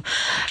from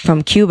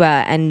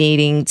Cuba, and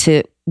needing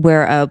to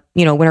wear a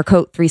winter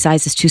coat 3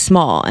 sizes too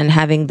small, and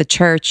having the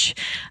church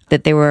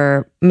that they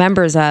were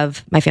members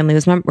of, my family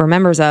were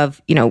members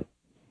of,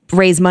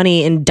 raise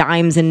money in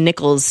dimes and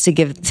nickels to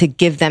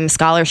give them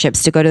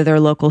scholarships to go to their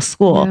local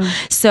school. Yeah.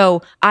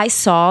 So I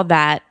saw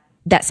that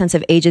sense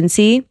of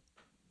agency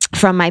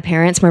from my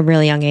parents from a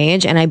really young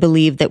age. And I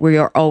believe that we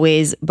are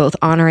always both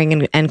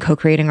honoring and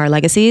co-creating our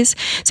legacies.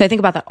 So I think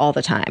about that all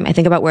the time. I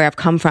think about where I've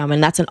come from.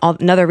 And that's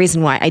another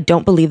reason why I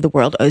don't believe the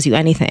world owes you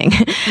anything.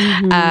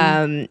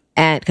 And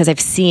because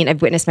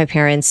I've witnessed my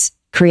parents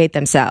create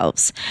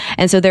themselves.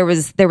 And so there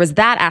was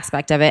that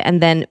aspect of it. And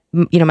then,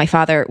 my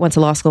father went to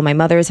law school. My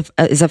mother is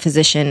a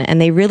physician, and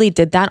they really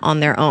did that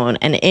on their own.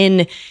 And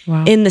in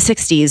the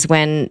 60s,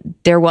 when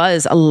there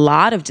was a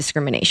lot of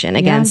discrimination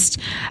against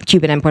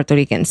Cuban and Puerto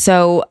Ricans.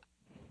 So,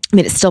 I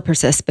mean, it still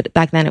persists, but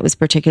back then it was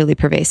particularly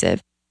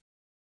pervasive.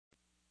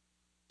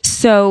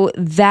 So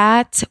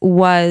that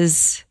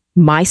was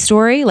my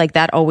story. Like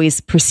that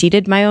always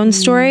preceded my own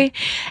story.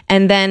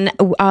 And then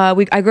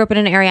I grew up in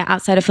an area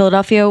outside of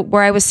Philadelphia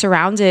where I was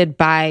surrounded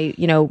by,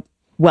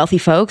 wealthy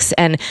folks.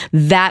 And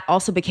that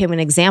also became an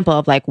example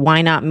of like,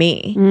 why not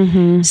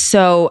me?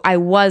 So I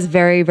was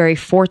very, very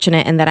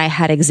fortunate in that I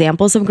had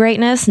examples of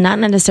greatness, not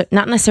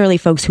necessarily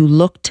folks who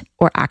looked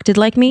or acted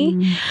like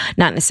me,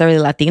 not necessarily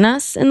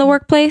Latinas in the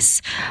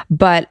workplace,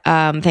 but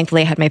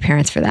thankfully I had my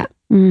parents for that.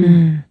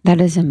 That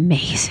is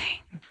amazing.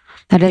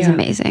 That is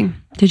amazing.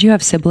 Did you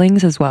have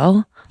siblings as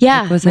well?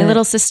 Yeah. My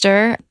little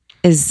sister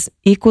is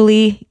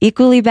equally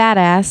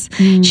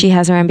badass. She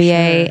has her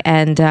MBA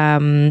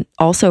and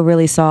also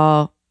really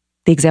saw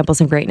the examples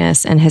of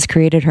greatness and has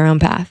created her own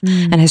path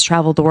and has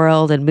traveled the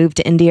world and moved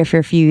to India for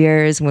a few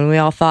years when we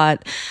all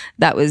thought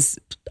that was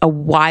a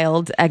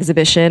wild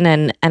exhibition.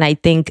 And I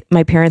think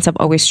my parents have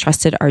always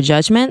trusted our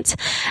judgment,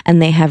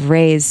 and they have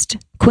raised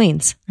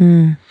queens.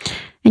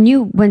 And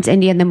you went to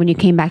India, and then when you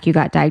came back, you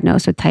got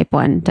diagnosed with type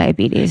 1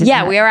 diabetes.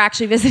 Yeah, we were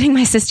actually visiting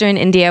my sister in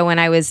India when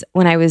I was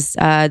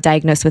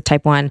diagnosed with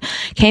type 1.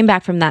 Came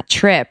back from that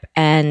trip,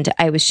 and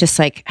I was just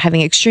like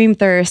having extreme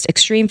thirst,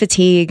 extreme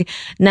fatigue.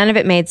 None of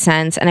it made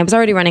sense, and I was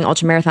already running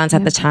ultramarathons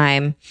at the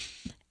time.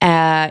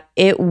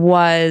 It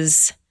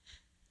was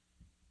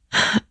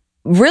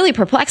really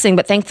perplexing,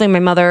 but thankfully my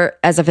mother,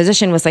 as a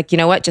physician, was like, you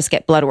know what, just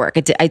get blood work.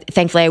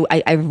 Thankfully,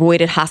 I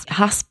avoided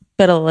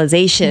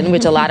hospitalization,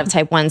 which a lot of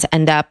type 1s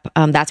end up.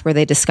 That's where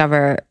they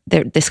discover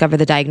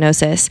the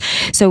diagnosis.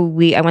 So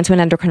I went to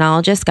an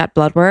endocrinologist, got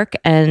blood work,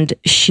 and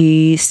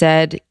she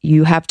said,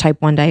 you have type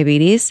 1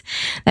 diabetes.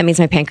 That means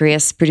my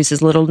pancreas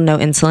produces little to no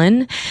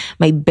insulin.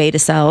 My beta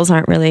cells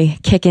aren't really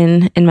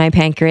kicking in my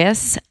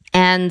pancreas.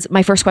 And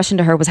my first question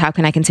to her was, how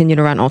can I continue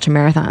to run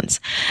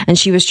ultramarathons? And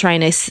she was trying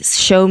to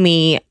show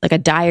me like a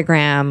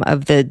diagram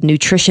of the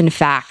nutrition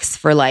facts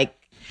for like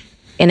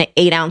in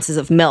 8 ounces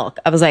of milk.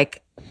 I was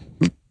like,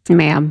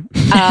 ma'am.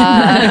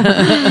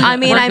 I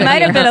mean, I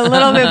might have been a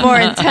little bit more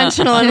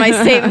intentional in my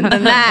statement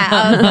than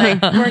that.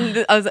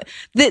 I was like,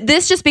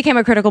 this just became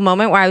a critical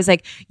moment where I was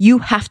like, you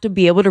have to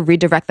be able to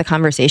redirect the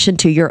conversation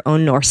to your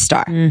own North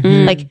Star.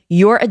 Mm-hmm. Like,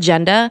 your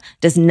agenda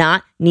does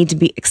not need to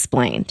be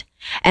explained.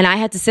 And I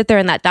had to sit there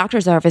in that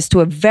doctor's office to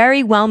a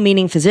very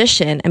well-meaning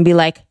physician and be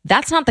like,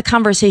 that's not the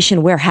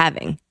conversation we're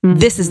having. Mm-hmm.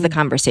 This is the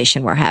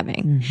conversation we're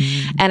having.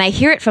 Mm-hmm. And I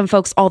hear it from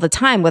folks all the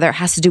time, whether it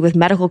has to do with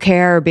medical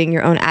care or being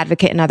your own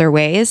advocate in other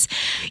ways.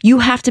 You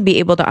have to be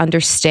able to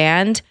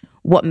understand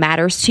what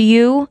matters to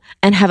you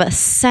and have a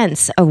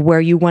sense of where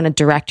you want to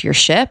direct your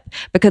ship,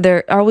 because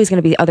there are always going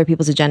to be other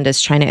people's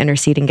agendas trying to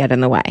intercede and get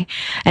in the way.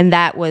 And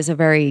that was a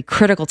very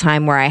critical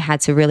time where I had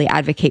to really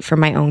advocate for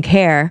my own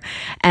care.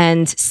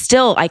 And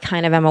still, I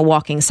kind of am a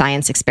walking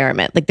science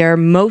experiment. Like, there are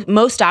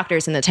most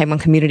doctors in the type 1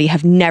 community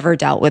have never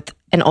dealt with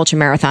an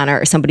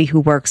ultramarathoner or somebody who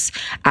works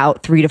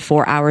out 3 to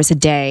 4 hours a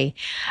day,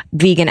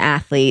 vegan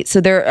athlete. So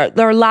there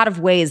are a lot of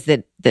ways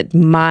that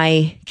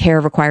my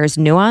care requires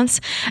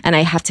nuance, and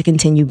I have to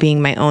continue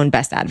being my own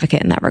best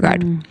advocate in that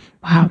regard.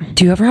 Wow.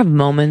 Do you ever have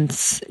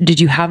moments? Did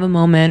you have a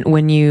moment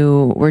when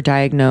you were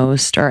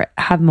diagnosed, or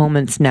have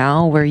moments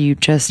now where you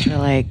just are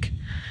like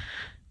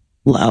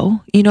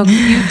low? You know,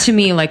 you to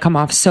me like come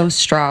off so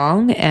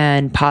strong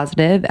and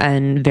positive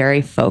and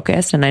very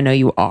focused, and I know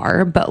you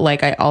are, but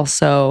like I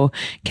also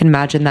can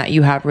imagine that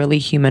you have really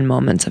human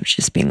moments of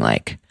just being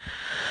like,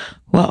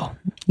 whoa.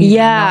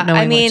 Yeah.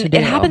 I mean,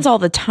 it happens all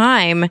the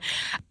time.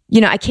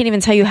 You know, I can't even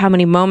tell you how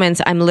many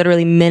moments I'm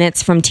literally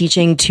minutes from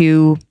teaching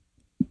to,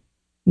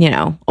 you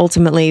know,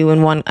 ultimately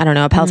when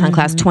a Peloton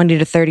class, 20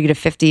 to 30 to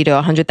 50 to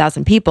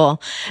 100,000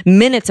 people,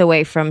 minutes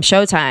away from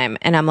showtime.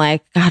 And I'm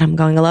like, God, I'm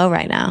going low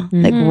right now.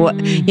 Like,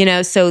 what, you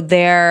know, so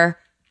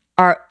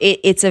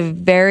it's a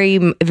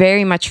very,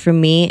 very much for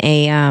me,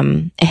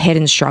 a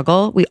hidden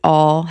struggle. We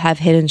all have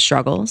hidden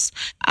struggles.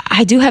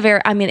 I do have,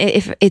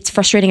 if it's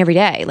frustrating every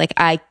day. Like,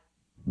 I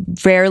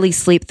rarely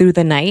sleep through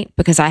the night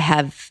because I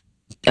have,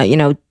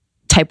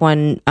 type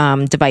 1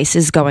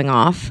 devices going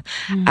off.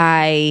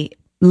 I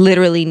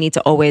literally need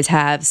to always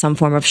have some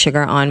form of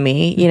sugar on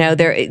me. You know,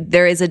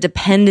 there is a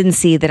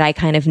dependency that I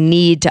kind of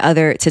need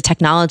to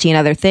technology and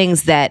other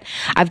things that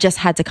I've just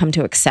had to come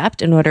to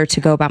accept in order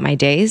to go about my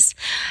days.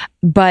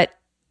 But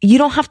you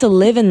don't have to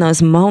live in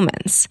those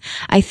moments.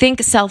 I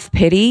think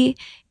self-pity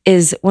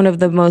is one of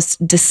the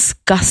most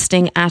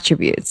disgusting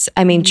attributes.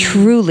 I mean,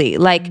 truly,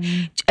 like,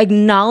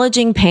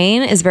 acknowledging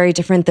pain is very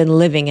different than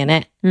living in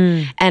it.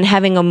 And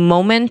having a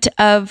moment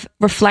of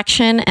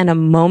reflection and a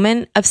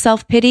moment of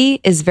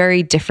self-pity is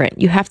very different.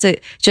 You have to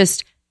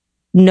just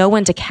know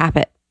when to cap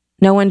it,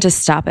 know when to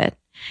stop it.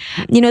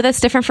 You know,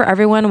 that's different for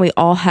everyone. We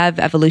all have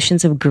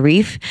evolutions of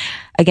grief.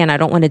 Again, I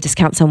don't want to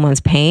discount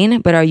someone's pain,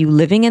 but are you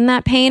living in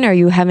that pain? Or are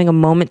you having a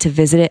moment to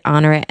visit it,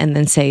 honor it, and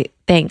then say,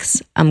 thanks,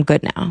 I'm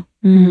good now?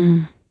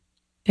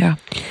 Yeah.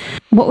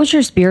 What was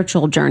your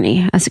spiritual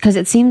journey? Because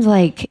it seems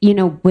like, you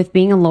know, with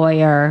being a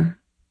lawyer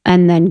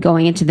and then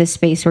going into this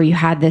space where you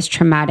had this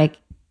traumatic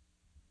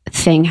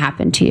thing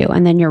happen to you,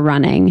 and then you're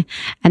running,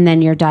 and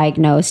then you're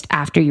diagnosed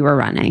after you were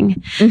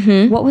running.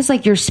 What was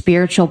like your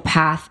spiritual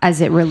path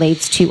as it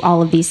relates to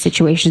all of these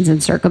situations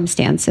and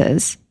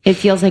circumstances? It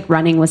feels like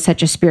running was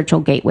such a spiritual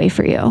gateway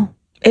for you.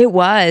 It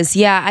was.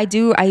 Yeah, I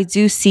do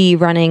see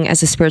running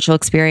as a spiritual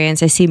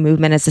experience. I see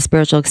movement as a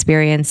spiritual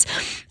experience.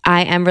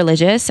 I am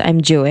religious. I'm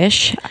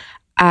Jewish.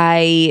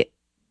 I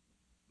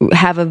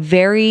have a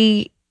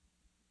very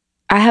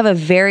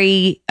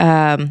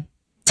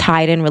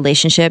tied in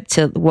relationship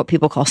to what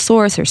people call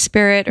source or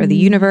spirit or the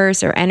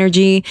universe or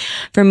energy.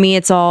 For me,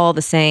 it's all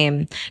the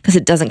same because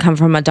it doesn't come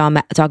from a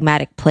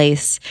dogmatic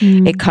place.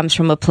 It comes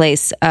from a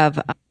place of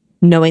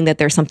knowing that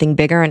there's something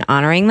bigger and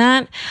honoring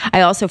that.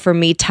 I also, for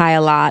me, tie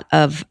a lot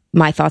of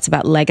my thoughts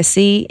about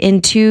legacy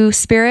into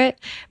spirit,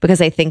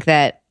 because I think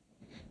that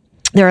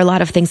there are a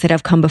lot of things that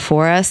have come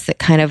before us that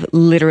kind of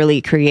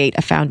literally create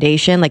a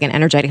foundation, like an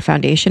energetic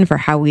foundation for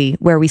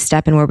where we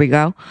step and where we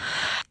go.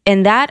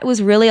 And that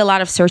was really a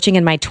lot of searching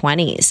in my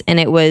 20s.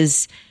 And it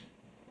was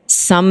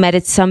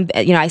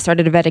I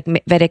started a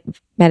Vedic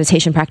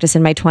meditation practice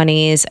in my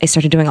 20s. I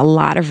started doing a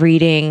lot of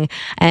reading.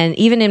 And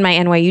even in my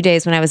NYU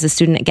days when I was a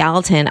student at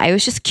Gallatin, I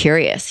was just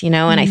curious, and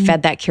I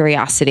fed that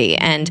curiosity.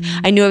 And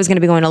I knew I was going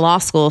to be going to law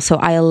school. So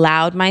I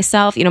allowed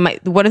myself,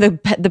 one of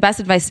the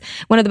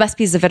best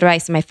pieces of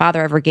advice my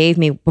father ever gave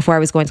me before I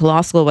was going to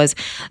law school was,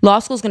 law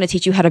school is going to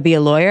teach you how to be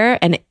a lawyer,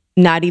 and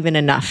not even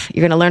enough.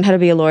 You're going to learn how to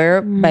be a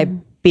lawyer by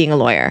being a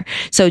lawyer.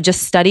 So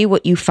just study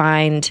what you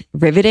find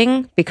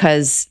riveting,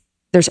 because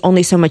there's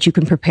only so much you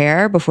can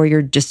prepare before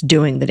you're just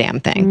doing the damn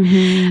thing.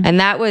 And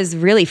that was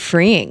really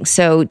freeing.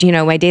 So,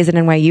 my days at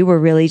NYU were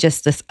really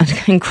just this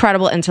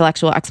incredible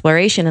intellectual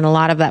exploration. And a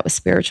lot of that was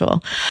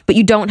spiritual, but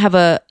you don't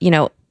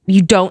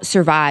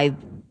survive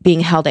being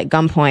held at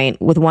gunpoint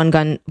with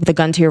a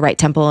gun to your right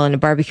temple and a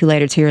barbecue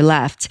lighter to your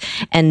left,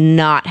 and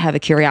not have a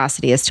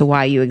curiosity as to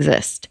why you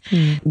exist.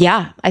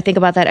 Yeah, I think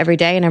about that every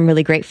day, and I'm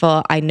really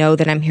grateful. I know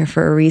that I'm here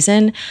for a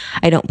reason.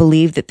 I don't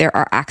believe that there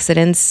are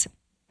accidents.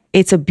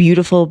 It's a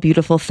beautiful,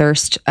 beautiful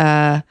thirst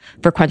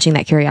for quenching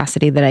that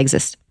curiosity that I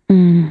exist.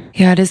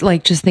 Yeah, it is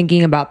like just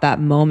thinking about that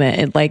moment.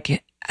 It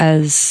like,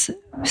 as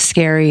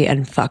scary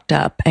and fucked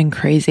up and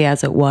crazy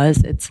as it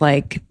was, it's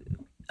like,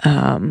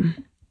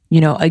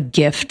 a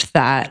gift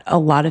that a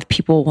lot of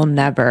people will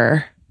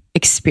never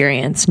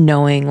experience,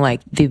 knowing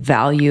like the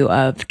value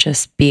of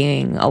just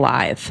being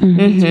alive.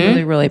 It's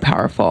really, really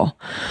powerful.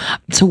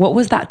 So what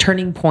was that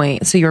turning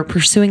point? So you're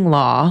pursuing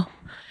law.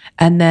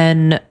 And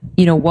then,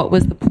 what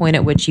was the point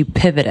at which you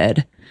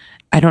pivoted?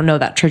 I don't know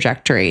that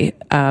trajectory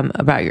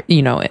about your,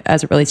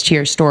 as it relates to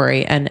your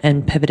story,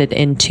 and pivoted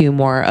into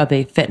more of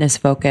a fitness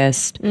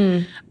focused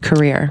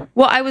career.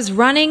 Well, I was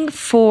running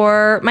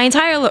for my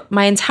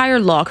entire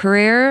law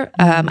career.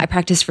 I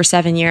practiced for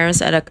 7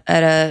 years at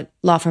a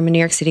law firm in New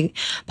York City,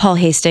 Paul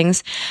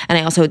Hastings, and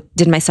I also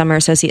did my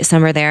associate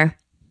summer there.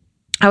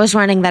 I was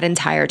running that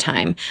entire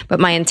time, but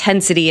my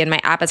intensity and my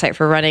appetite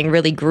for running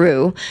really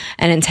grew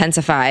and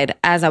intensified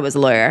as I was a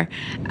lawyer.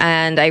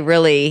 And they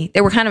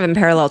were kind of in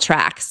parallel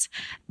tracks.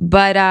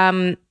 But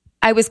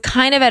I was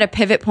kind of at a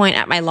pivot point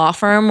at my law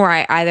firm where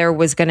I either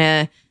was going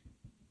to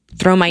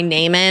throw my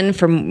name in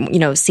for,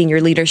 senior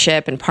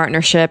leadership and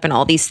partnership and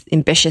all these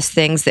ambitious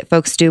things that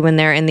folks do when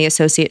they're in the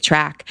associate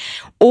track,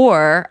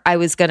 or I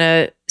was going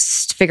to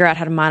figure out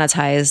how to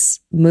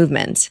monetize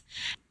movement.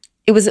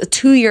 It was a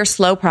 2-year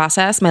slow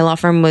process. My law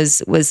firm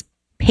was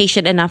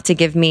patient enough to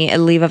give me an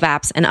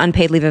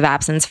unpaid leave of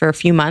absence for a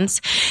few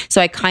months.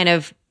 So I kind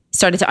of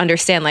started to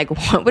understand, like,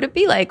 what would it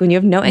be like when you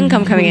have no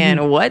income coming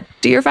in? What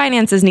do your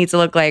finances need to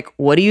look like?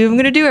 What are you even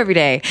going to do every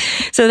day?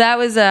 So that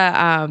was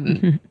a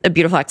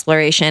beautiful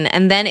exploration.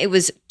 And then it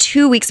was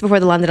 2 weeks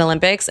before the London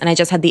Olympics, and I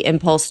just had the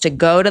impulse to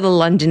go to the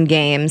London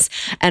Games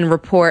and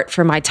report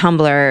for my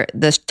Tumblr,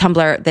 the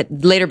Tumblr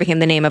that later became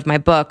the name of my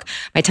book.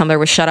 My Tumblr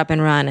was Shut Up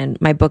and Run, and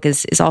my book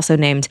is also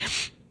named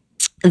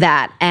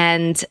that.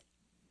 And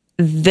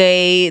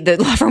the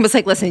law firm was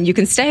like, listen, you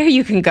can stay or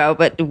you can go,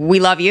 but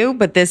we love you,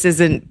 but this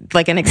isn't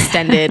like an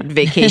extended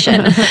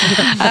vacation. So,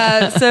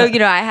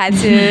 I had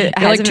to...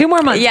 You're like, 2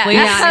 more months, please.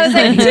 Yeah, I was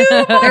like, 2 more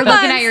months. They're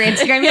looking at your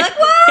Instagram, you're like,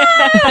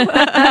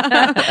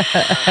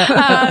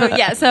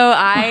 so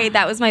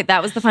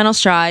that was the final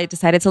straw. I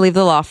decided to leave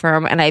the law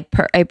firm, and I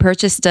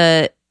purchased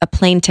a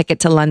plane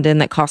ticket to London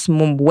that cost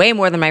way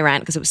more than my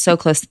rent because it was so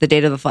close to the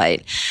date of the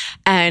flight.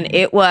 And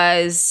it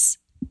was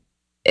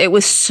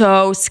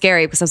so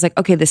scary because I was like,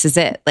 okay, this is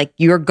it. Like,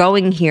 you're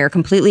going here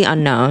completely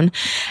unknown.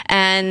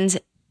 And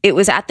it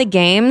was at the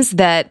games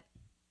that,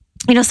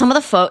 some of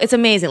the folks, it's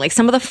amazing. Like,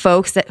 some of the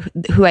folks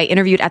who I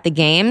interviewed at the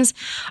games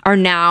are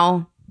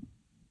now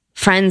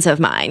friends of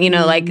mine,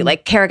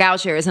 like Kara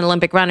Goucher is an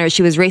Olympic runner.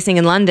 She was racing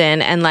in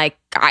London, and like,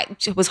 I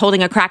was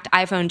holding a cracked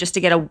iPhone just to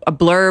get a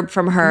blurb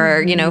from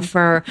her,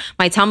 for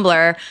my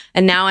Tumblr.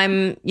 And now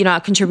I'm,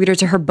 a contributor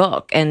to her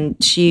book. And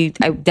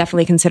I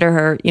definitely consider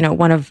her,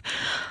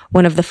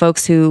 one of the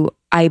folks who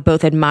I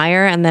both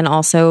admire and then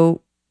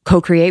also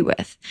co-create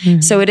with.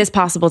 So it is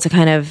possible to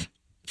kind of,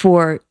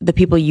 for the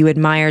people you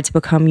admire to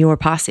become your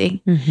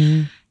posse.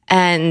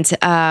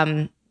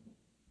 And,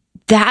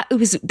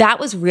 that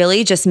was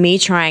really just me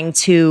trying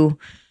to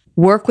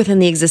work within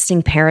the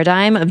existing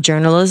paradigm of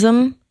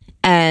journalism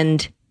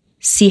and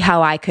see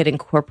how I could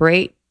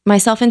incorporate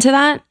myself into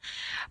that.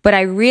 But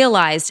I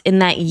realized in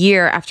that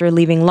year after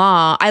leaving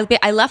law,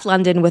 I left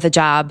London with a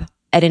job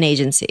at an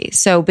agency.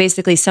 So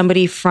basically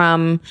somebody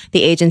from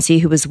the agency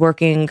who was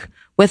working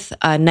with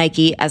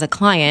Nike as a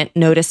client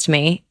noticed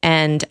me,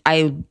 and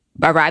I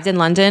arrived in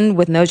London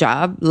with no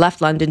job,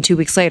 left London 2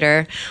 weeks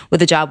later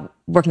with a job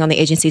working on the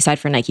agency side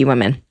for Nike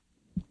Women.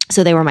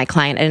 So they were my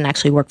client. I didn't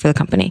actually work for the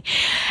company.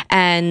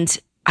 And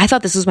I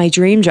thought this was my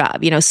dream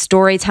job,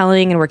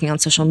 storytelling and working on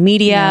social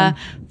media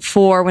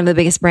for one of the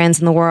biggest brands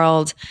in the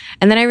world.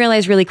 And then I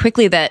realized really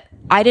quickly that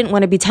I didn't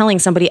want to be telling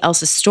somebody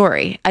else's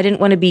story. I didn't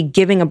want to be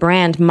giving a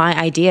brand my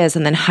ideas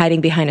and then hiding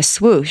behind a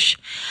swoosh.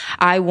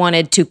 I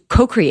wanted to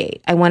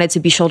co-create. I wanted to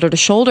be shoulder to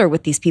shoulder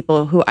with these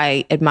people who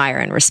I admire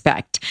and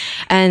respect.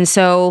 And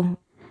so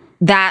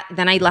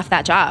then I left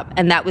that job.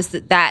 And that was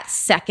that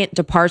second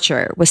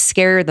departure was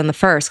scarier than the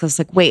first. Cause it's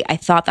like, wait, I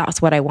thought that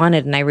was what I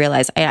wanted. And I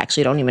realized I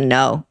actually don't even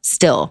know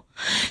still.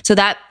 So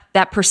that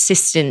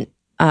persistent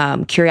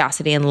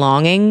curiosity and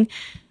longing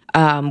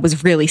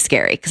was really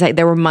scary. Cause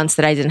there were months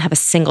that I didn't have a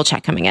single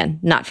check coming in,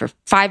 not for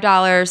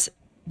 $5,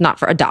 not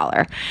for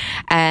 $1.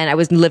 And I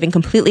was living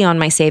completely on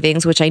my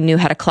savings, which I knew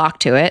had a clock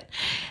to it.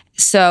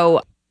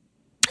 So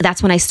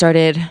that's when I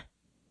started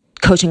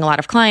coaching a lot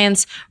of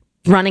clients,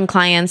 running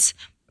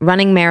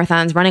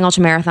marathons, running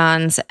ultra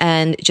marathons,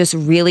 and just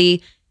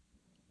really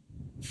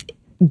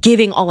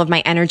giving all of my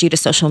energy to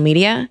social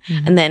media.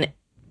 And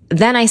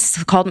then I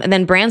called, and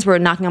then brands were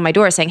knocking on my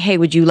door saying, hey,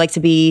 would you like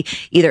to be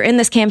either in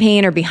this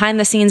campaign or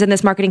behind the scenes in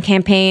this marketing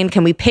campaign?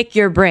 Can we pick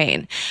your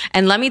brain?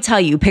 And let me tell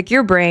you, pick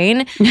your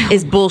brain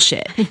is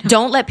bullshit.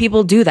 Don't let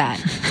people do that.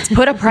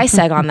 Put a price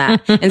tag on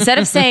that. Instead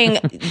of saying,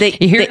 like,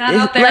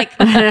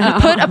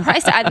 put a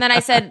price tag. And then I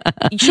said,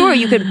 sure,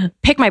 you could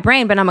pick my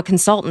brain, but I'm a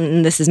consultant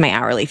and this is my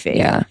hourly fee.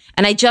 Yeah.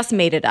 And I just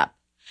made it up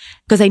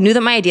because I knew that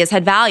my ideas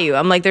had value.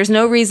 I'm like, there's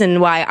no reason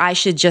why I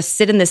should just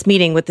sit in this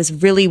meeting with this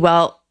really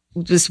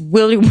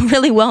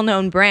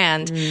well-known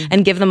brand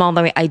and give them all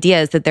the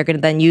ideas that they're going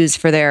to then use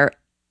for their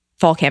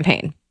fall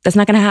campaign. That's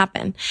not going to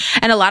happen.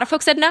 And a lot of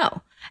folks said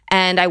no.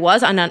 And I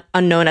was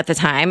unknown at the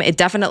time. It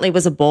definitely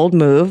was a bold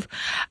move.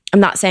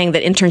 I'm not saying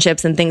that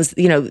internships and things,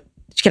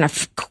 kind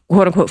of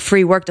quote unquote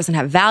free work doesn't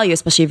have value,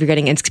 especially if you're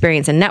getting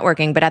experience in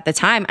networking. But at the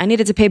time I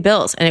needed to pay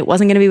bills and it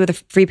wasn't going to be with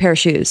a free pair of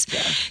shoes. Yeah.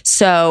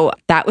 So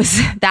that was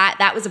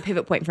a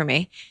pivot point for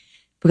me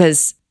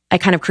because I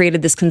kind of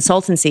created this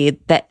consultancy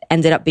that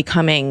ended up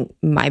becoming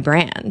my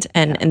brand,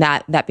 and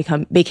that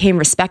became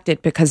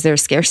respected because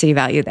there's scarcity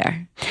value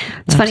there.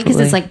 It's funny because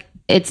it's like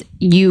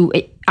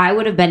I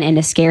would have been in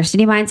a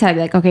scarcity mindset. I'd be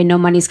like, okay, no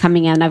money's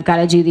coming in. I've got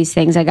to do these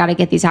things. I got to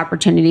get these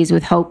opportunities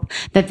with hope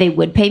that they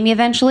would pay me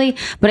eventually.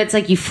 But it's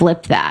like you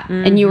flipped that,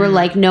 and you were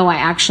like, no, I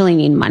actually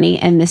need money,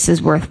 and this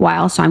is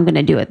worthwhile, so I'm going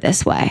to do it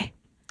this way.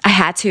 I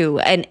had to,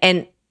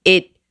 and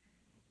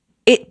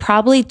it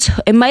probably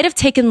it might have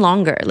taken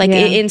longer. Like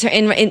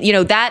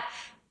that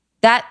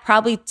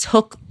probably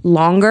took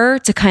longer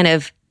to kind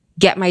of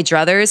get my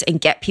druthers and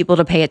get people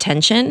to pay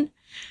attention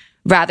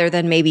rather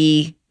than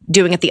maybe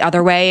doing it the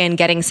other way and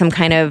getting some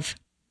kind of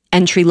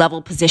entry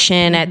level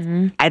position at,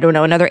 I don't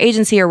know, another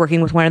agency or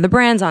working with one of the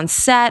brands on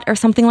set or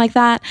something like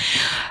that.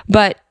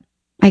 But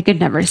I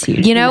could never see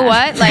you. You know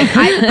what? Like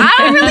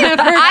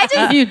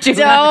I just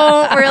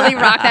don't really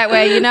rock that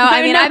way.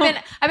 I mean,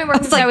 I've been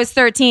working since I was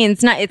 13.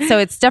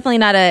 It's definitely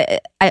not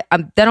I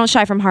don't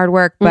shy from hard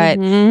work, but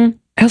I'm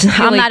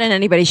not in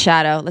anybody's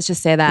shadow. Let's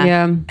just say that.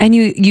 Yeah. And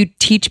you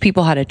teach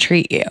people how to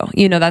treat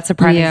you. That's a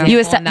prime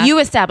example. You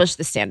establish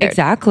the standard.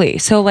 Exactly.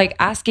 So like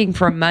asking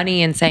for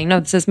money and saying, no,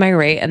 this is my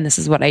rate and this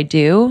is what I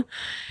do,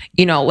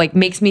 like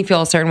makes me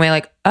feel a certain way.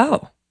 Like,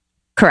 oh,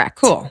 correct.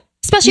 Cool.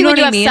 Especially when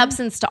you have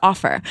substance to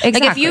offer.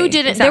 Exactly. Like if you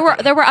didn't,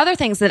 there were other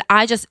things that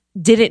I just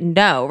didn't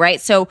know, right?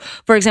 So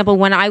for example,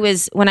 when I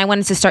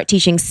wanted to start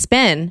teaching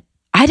spin,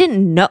 I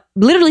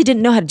literally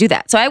didn't know how to do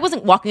that. So I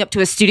wasn't walking up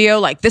to a studio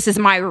like, this is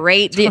my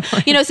rate.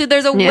 So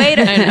there's a way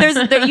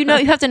to,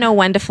 you have to know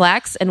when to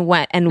flex and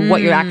what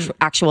your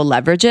actual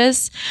leverage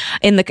is.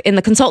 In the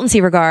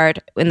consultancy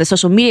regard, in the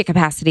social media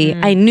capacity,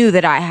 I knew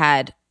that I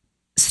had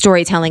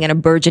storytelling and a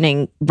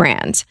burgeoning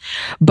brand,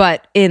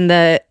 but in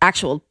the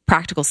actual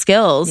practical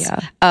skills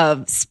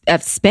of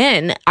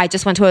spin, I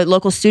just went to a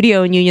local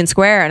studio in Union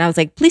Square and I was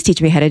like, please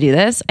teach me how to do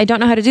this. I don't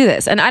know how to do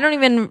this. And I don't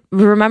even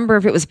remember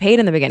if it was paid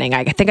in the beginning.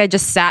 I think I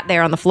just sat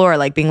there on the floor,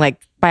 like being like,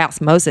 by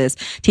osmosis,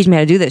 teach me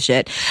how to do this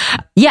shit.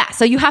 Yeah.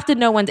 So you have to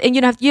know when, and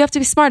you have to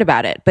be smart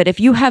about it. But if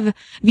you have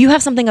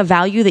something of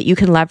value that you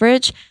can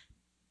leverage,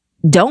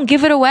 don't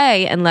give it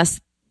away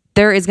unless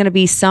there is going to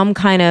be some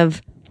kind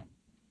of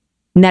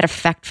net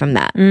effect from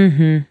that.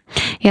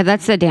 Yeah,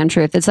 that's the damn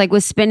truth. It's like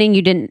with spinning,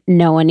 you didn't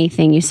know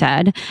anything you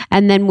said.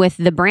 And then with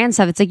the brand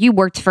stuff, it's like you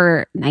worked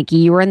for Nike,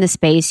 you were in the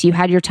space, you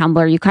had your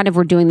Tumblr, you kind of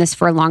were doing this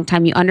for a long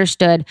time. You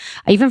understood,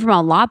 even from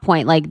a law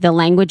point, like the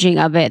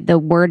languaging of it, the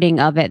wording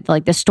of it,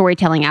 like the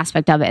storytelling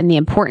aspect of it and the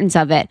importance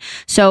of it.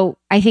 So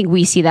I think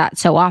we see that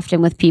so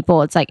often with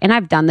people. It's like, and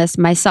I've done this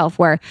myself,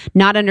 where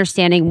not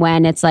understanding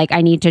when it's like,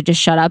 I need to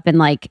just shut up and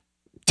like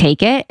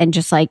take it and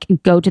just like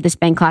go to the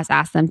spin class,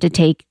 ask them to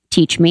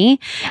teach me.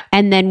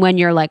 And then when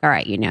you're like, all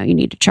right, you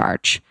need to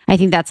charge. I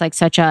think that's like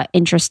such a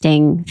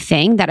interesting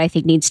thing that I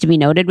think needs to be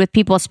noted with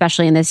people,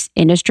 especially in this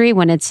industry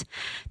when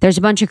there's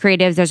a bunch of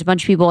creatives, there's a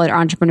bunch of people that are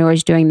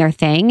entrepreneurs doing their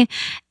thing,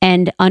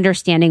 and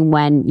understanding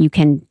when you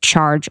can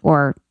charge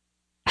or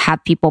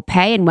have people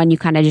pay and when you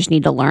kind of just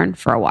need to learn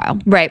for a while.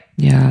 Right.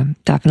 Yeah,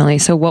 definitely.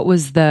 So what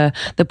was the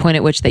point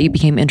at which that you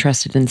became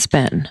interested in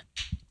spin?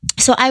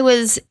 So I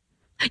was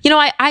You know,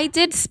 I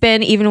did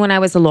spin even when I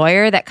was a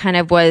lawyer. That kind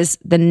of was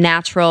the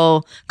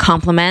natural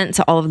complement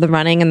to all of the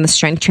running and the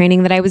strength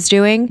training that I was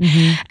doing.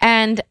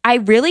 And I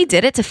really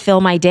did it to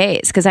fill my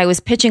days because I was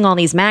pitching all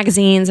these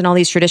magazines and all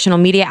these traditional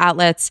media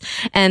outlets.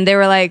 And they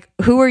were like,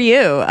 who are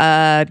you?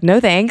 No,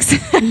 thanks. So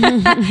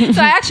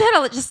I actually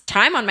had just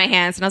time on my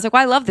hands. And I was like,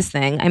 well, I love this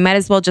thing. I might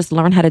as well just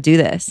learn how to do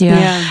this. And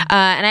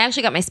I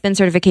actually got my spin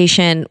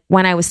certification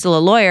when I was still a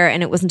lawyer.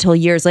 And it wasn't until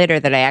years later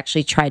that I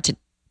actually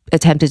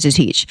attempted to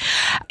teach.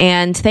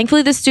 And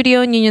thankfully the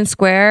studio in Union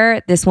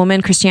Square, this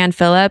woman, Christiane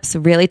Phillips,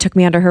 really took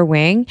me under her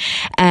wing.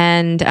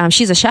 And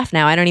she's a chef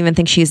now. I don't even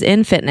think she's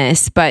in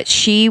fitness, but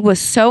she was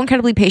so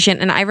incredibly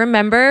patient. And I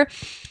remember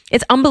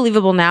it's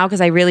unbelievable now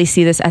because I really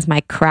see this as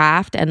my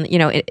craft. And, you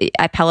know,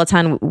 at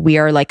Peloton, we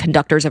are like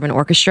conductors of an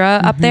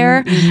orchestra up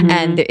there.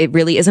 And it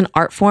really is an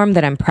art form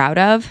that I'm proud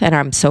of. And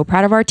I'm so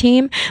proud of our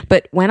team.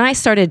 But when I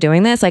started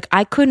doing this, like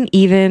I couldn't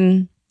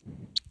even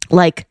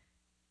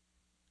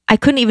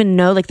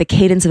know like the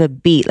cadence of a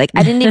beat. Like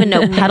I didn't even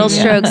know pedal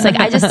strokes. Like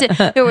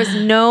there was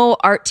no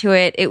art to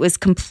it. It was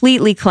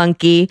completely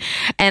clunky.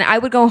 And I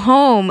would go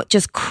home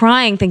just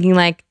crying,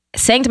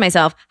 saying to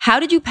myself, how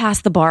did you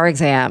pass the bar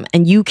exam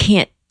and you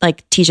can't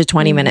like teach a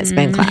 20-minute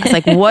spin class?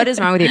 Like what is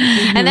wrong with you?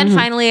 And then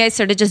finally I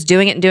started just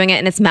doing it.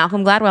 And it's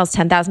Malcolm Gladwell's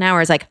 10,000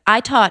 hours. Like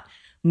I taught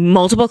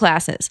multiple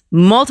classes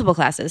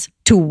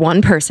to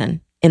one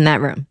person in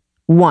that room.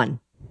 One.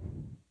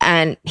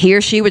 And he or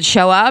she would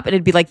show up and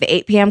it'd be like the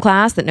 8 p.m.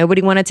 class that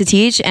nobody wanted to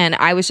teach. And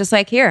I was just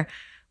like, here,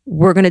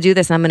 we're going to do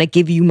this. And I'm going to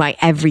give you my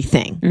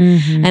everything.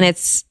 And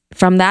it's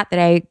from that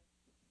I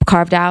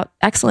carved out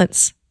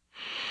excellence.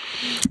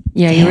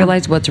 Yeah. You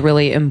realize what's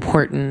really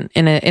important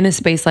in a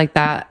space like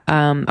that.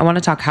 I want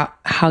to talk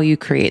how you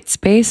create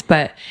space,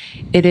 but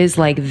it is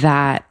like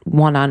that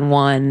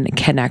one-on-one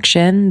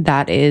connection.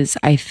 That is,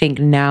 I think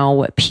now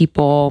what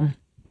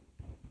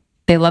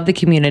they love the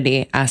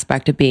community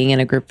aspect of being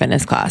in a group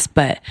fitness class.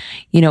 But,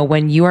 you know,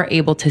 when you are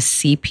able to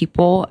see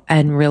people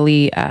and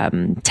really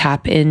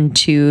tap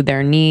into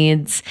their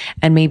needs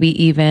and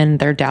maybe even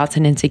their doubts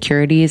and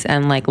insecurities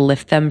and like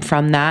lift them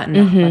from that and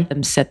not let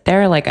them sit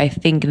there. Like, I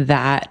think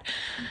that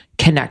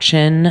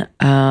connection,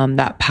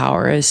 that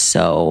power is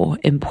so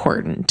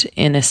important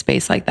in a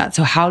space like that.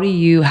 So how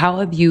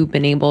have you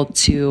been able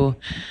to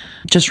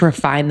just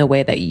refine the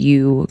way that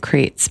you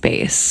create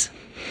space?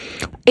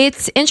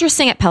 It's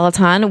interesting at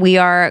Peloton. We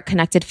are a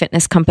connected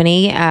fitness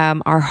company.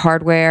 Our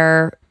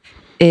hardware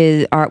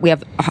we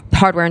have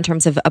hardware in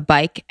terms of a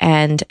bike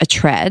and a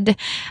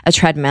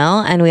treadmill.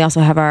 And we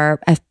also have our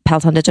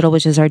Peloton Digital,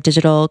 which is our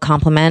digital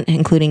complement,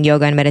 including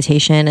yoga and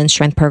meditation and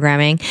strength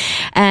programming.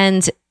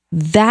 And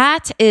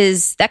that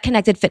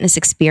connected fitness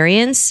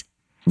experience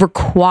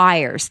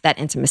requires that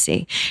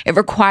intimacy. It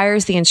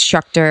requires the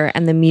instructor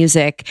and the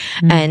music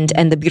and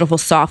the beautiful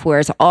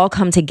softwares all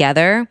come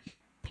together,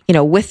 you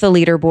know, with the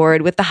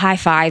leaderboard, with the high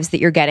fives that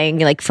you're getting,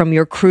 like from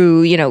your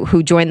crew, you know,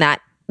 who joined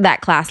that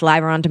class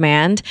live or on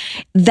demand.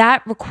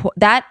 That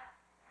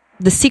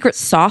the secret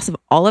sauce of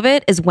all of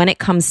it is when it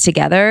comes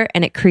together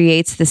and it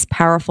creates this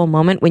powerful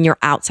moment when you're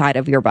outside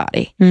of your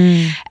body.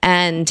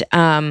 And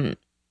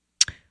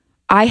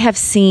I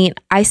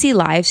see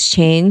lives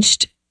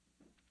changed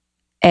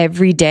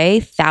every day,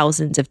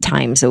 thousands of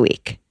times a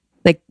week.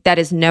 Like that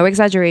is no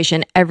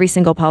exaggeration. Every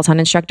single Peloton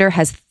instructor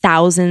has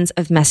thousands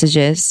of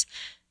messages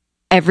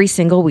every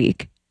single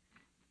week.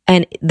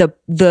 And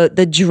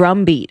the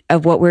drumbeat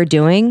of what we're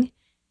doing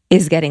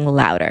is getting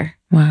louder.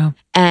 Wow.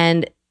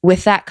 And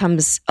with that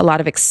comes a lot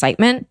of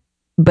excitement,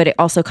 but it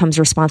also comes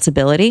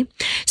responsibility.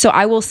 So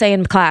I will say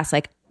in class,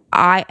 like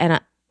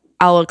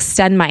I'll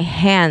extend my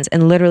hands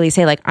and literally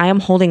say, like, I am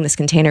holding this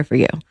container for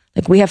you.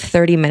 Like we have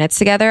 30 minutes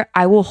together.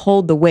 I will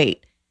hold the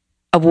weight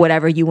of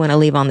whatever you want to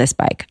leave on this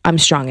bike. I'm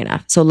strong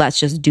enough. So let's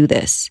just do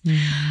this.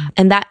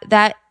 And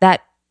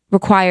that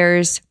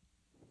requires,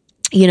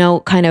 you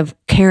know, kind of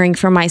caring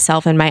for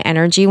myself and my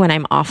energy when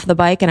I'm off the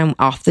bike and I'm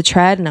off the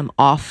tread and I'm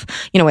off,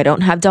 you know, I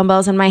don't have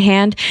dumbbells in my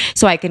hand.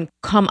 So I can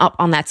come up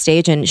on that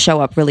stage and show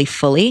up really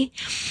fully,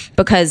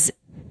 because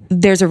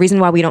there's a reason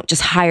why we don't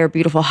just hire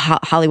beautiful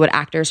Hollywood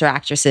actors or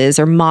actresses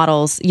or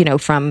models, you know,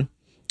 from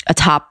a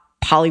top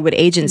Hollywood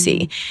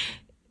agency.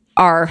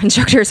 Our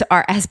instructors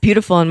are as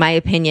beautiful in my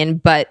opinion,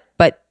 but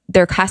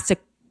there has to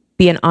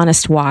be an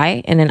honest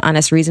why and an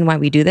honest reason why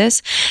we do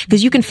this.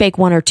 Because you can fake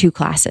 1 or 2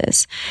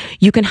 classes.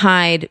 You can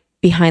hide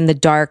behind the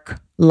dark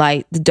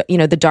light,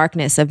 the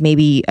darkness of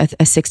maybe a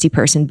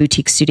 60-person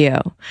boutique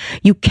studio.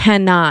 You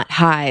cannot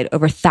hide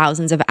over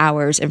thousands of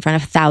hours in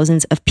front of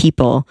thousands of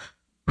people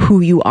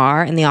who you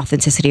are and the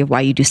authenticity of why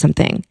you do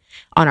something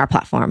on our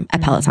platform at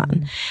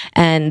Peloton.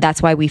 And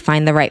that's why we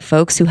find the right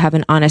folks who have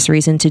an honest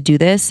reason to do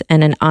this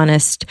and an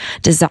honest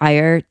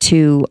desire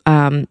to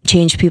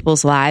change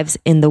people's lives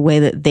in the way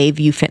that they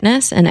view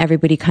fitness. And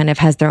everybody kind of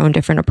has their own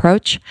different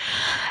approach.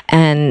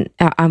 And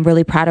I'm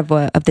really proud of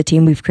the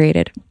team we've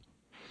created.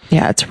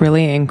 Yeah, it's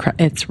really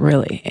incredible.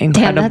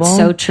 Damn, that's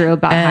so true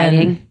about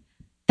hiding.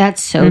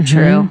 That's so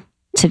true.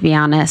 to be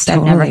honest.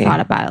 Totally. I've never thought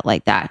about it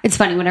like that. It's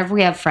funny, whenever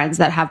we have friends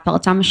that have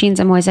Peloton machines,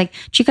 I'm always like,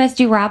 do you guys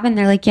do Robin?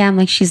 They're like, yeah. I'm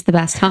like, she's the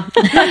best, huh?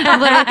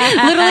 I've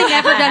literally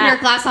never done your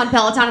class on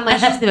Peloton. I'm like,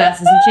 she's the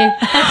best, isn't she?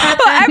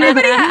 Well,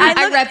 everybody,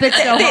 I rep it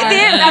so hard.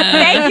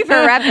 Thank you for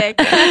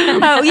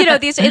repping. You know,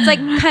 it's like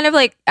kind of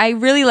like, I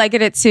really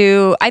liken it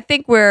to, I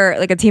think we're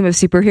like a team of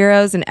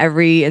superheroes, and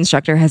every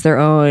instructor has their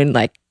own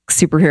like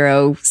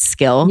superhero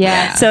skill.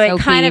 Yeah. So it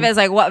kind of is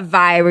like, what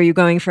vibe are you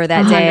going for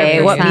that day?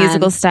 100%. What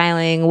musical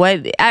styling?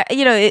 What,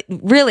 you know, it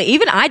really,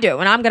 even I do it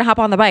when I'm going to hop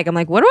on the bike. I'm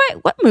like, what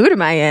mood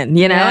am I in?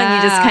 You know, and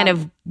you just kind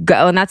of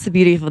go. And that's the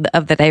beauty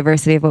of the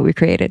diversity of what we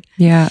created.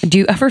 Yeah. Do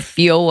you ever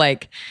feel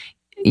like,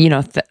 you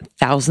know,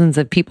 thousands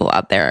of people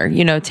out there,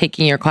 you know,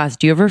 taking your class?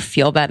 Do you ever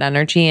feel that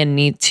energy and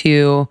need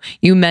to,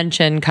 you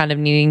mentioned kind of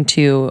needing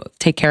to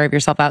take care of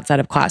yourself outside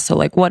of class. So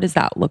like, what does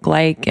that look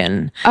like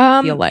and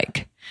feel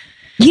like?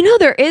 You know,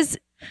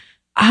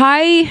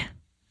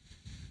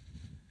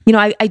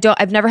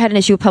 I've never had an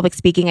issue with public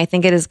speaking. I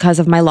think it is because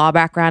of my law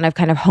background. I've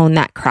kind of honed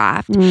that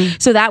craft.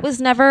 So that was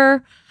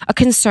never a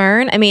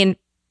concern.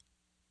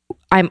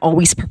 I'm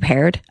always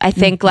prepared. I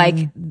think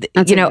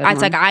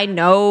it's like, I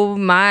know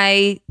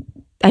my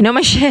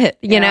shit,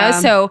 you know?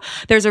 So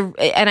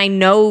and I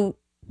know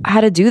how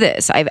to do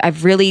this.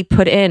 I've really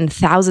put in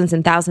thousands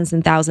and thousands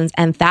and thousands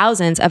and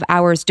thousands of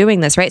hours doing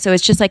this, right? So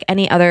it's just like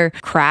any other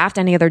craft,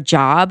 any other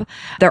job.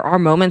 There are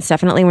moments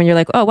definitely when you're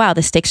like, oh wow,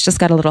 the stakes just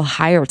got a little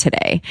higher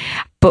today.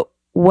 But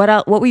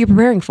what were you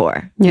preparing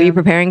for? Were you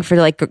preparing for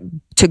like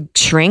to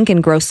shrink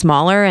and grow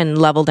smaller and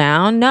level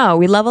down? No,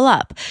 we level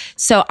up.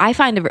 So I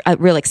find a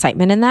real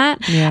excitement in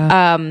that.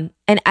 Yeah.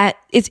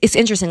 It's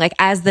interesting, like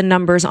as the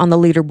numbers on the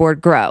leaderboard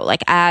grow,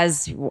 like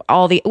as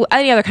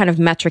any other kind of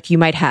metric you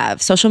might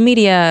have, social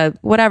media,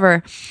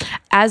 whatever,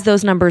 as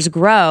those numbers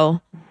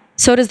grow,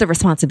 so does the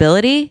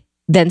responsibility.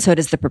 Then so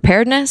does the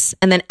preparedness,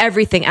 and then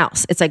everything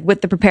else. It's like with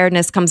the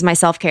preparedness comes my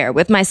self-care.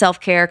 With my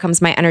self-care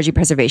comes my energy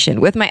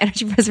preservation. With my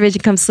energy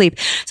preservation comes sleep.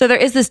 So there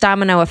is this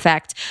domino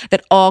effect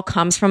that all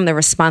comes from the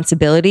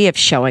responsibility of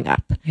showing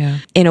up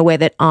in a way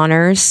that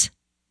honors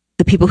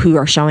the people who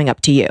are showing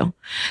up to you.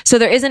 So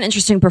there is an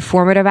interesting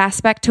performative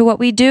aspect to what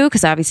we do,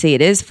 because obviously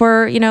it is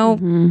for, you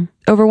know,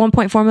 over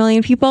 1.4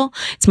 million people.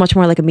 It's much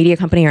more like a media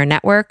company or a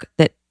network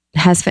that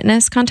has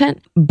fitness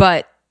content,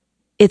 but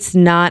it's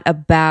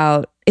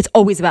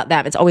always about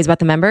them. It's always about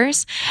the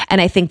members. And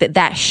I think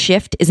that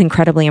shift is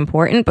incredibly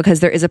important,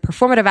 because there is a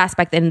performative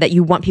aspect in that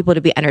you want people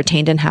to be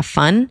entertained and have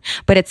fun,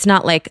 but it's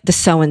not like the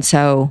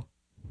so-and-so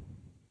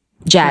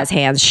jazz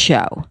hands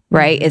show,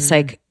 right? It's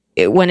like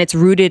when it's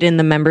rooted in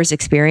the members'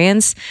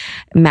 experience,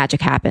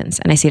 magic happens.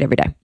 And I see it every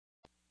day.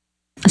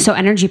 So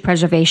energy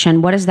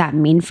preservation, what does that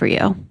mean for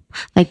you?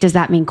 Like, does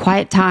that mean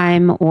quiet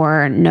time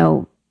or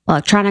no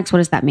electronics? What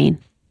does that mean?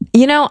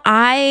 You know,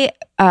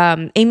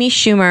 Amy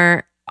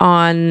Schumer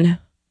in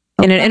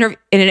an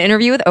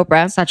interview with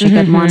Oprah. Such a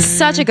good one.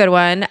 Such a good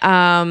one.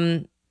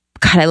 God,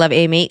 I love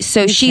Amy.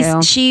 So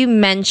she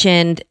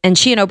mentioned, and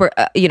she and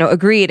Oprah,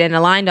 agreed and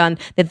aligned on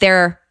that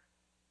they're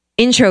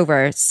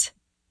introverts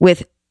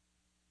with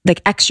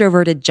like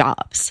extroverted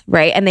jobs,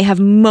 right? And they have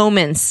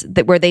moments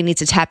where they need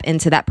to tap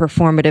into that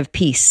performative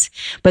piece,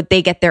 but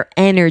they get their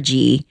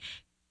energy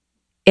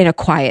in a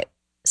quiet,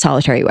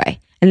 solitary way.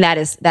 And that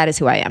is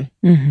who I am.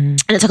 And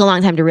it took a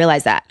long time to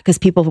realize that, because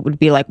people would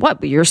be like,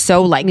 what? But you're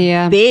so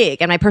big.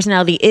 And my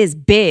personality is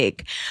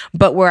big.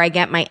 But where I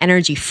get my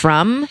energy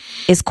from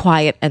is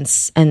quiet and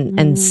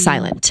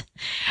silent.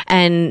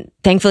 And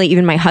thankfully,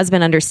 even my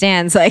husband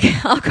understands, like,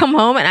 I'll come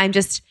home and I'm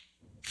just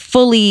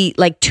fully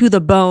like to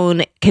the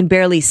bone, can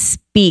barely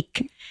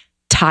speak,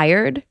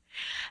 tired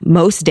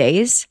most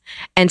days.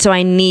 And so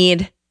I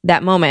need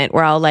that moment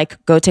where I'll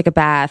like go take a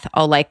bath.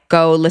 I'll like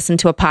go listen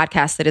to a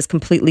podcast that is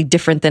completely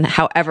different than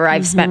however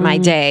I've spent my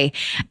day,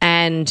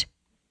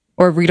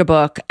 or read a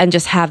book, and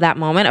just have that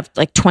moment of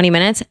like 20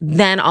 minutes.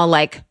 Then I'll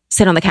like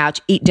sit on the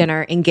couch, eat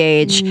dinner,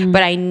 engage.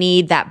 But I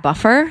need that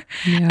buffer.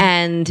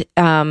 And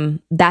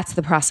that's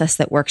the process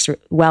that works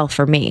well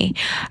for me.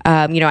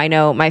 I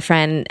know my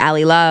friend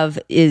Allie Love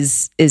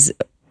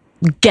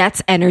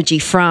gets energy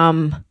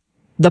from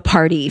the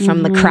party,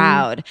 from the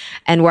crowd,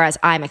 and whereas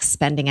I'm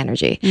expending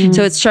energy.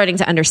 So it's starting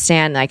to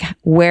understand, like,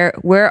 where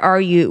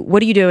are you,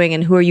 what are you doing,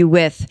 and who are you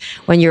with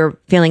when you're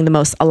feeling the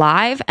most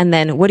alive, and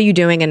then what are you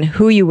doing and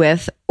who are you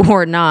with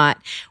or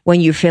not when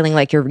you're feeling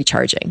like you're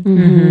recharging.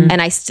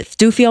 And I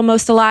do feel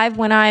most alive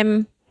when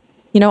I'm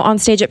on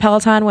stage at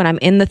Peloton, when I'm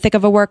in the thick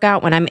of a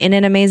workout, when I'm in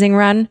an amazing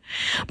run.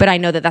 But I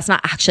know that that's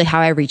not actually how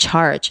I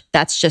recharge.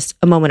 That's just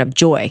a moment of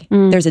joy.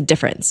 There's a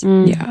difference.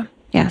 Yeah.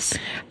 Yes.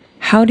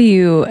 How do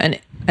you, and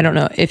I don't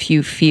know if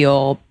you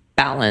feel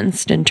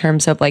balanced in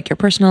terms of like your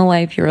personal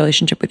life, your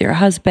relationship with your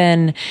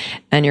husband,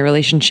 and your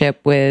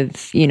relationship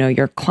with,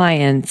 your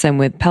clients, and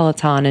with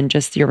Peloton, and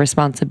just your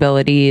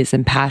responsibilities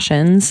and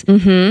passions.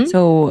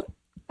 So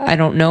I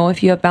don't know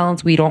if you have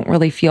balance. We don't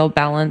really feel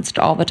balanced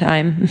all the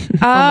time,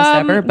 almost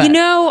ever. But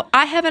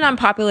I have an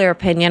unpopular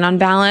opinion on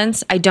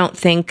balance. I don't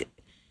think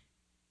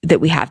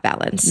that we have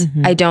balance.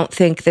 I don't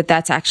think that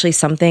that's actually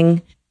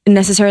something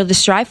necessarily to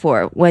strive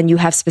for when you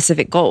have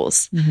specific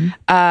goals.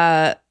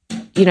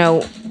 You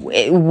know,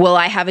 will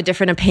I have a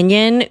different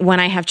opinion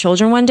when I have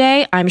children one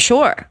day? I'm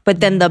sure.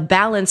 But then the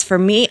balance for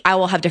me, I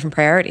will have different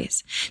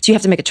priorities. So you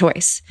have to make a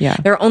choice. Yeah.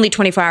 There are only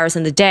 24 hours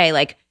in the day.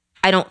 Like,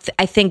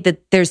 I think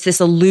that there's this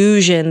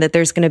illusion that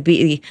there's going to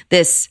be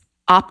this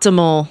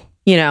optimal,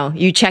 you know,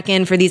 you check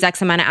in for these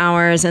X amount of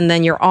hours and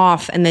then you're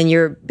off and then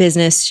your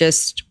business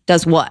just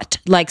does what?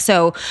 Like,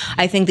 so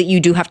I think that you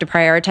do have to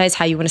prioritize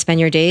how you want to spend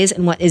your days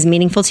and what is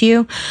meaningful to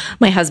you.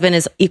 My husband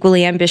is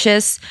equally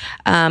ambitious.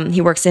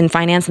 He works in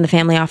finance in the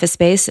family office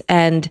space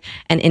and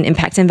in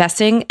impact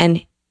investing,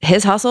 and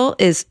his hustle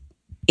is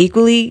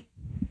equally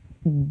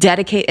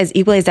as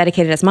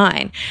dedicated as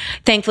mine.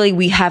 Thankfully,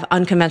 we have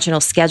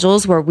unconventional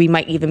schedules where we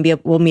might even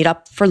we'll meet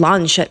up for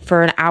lunch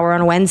for an hour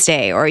on a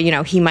Wednesday, or, you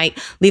know, he might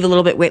leave a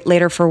little bit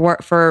later for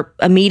work for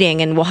a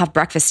meeting and we'll have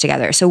breakfast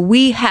together. So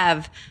we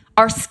have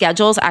our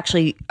schedules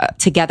actually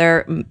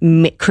together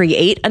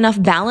create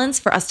enough balance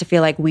for us to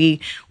feel like we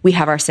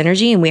have our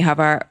synergy and we have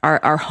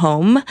our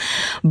home,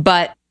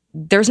 but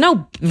there's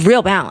no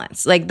real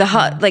balance. Like the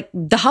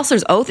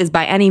hustler's oath is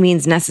by any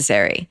means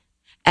necessary.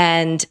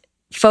 And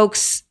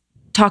folks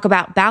talk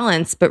about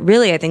balance, but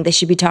really I think they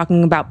should be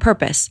talking about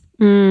purpose.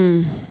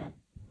 How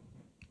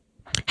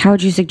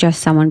would you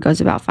suggest someone goes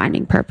about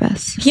finding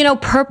purpose? You know,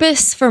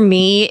 purpose for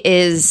me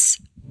is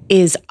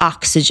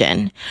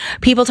oxygen.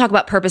 People talk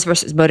about purpose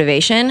versus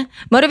motivation.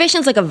 Motivation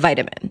is like a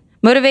vitamin.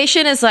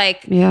 Motivation is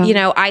like, you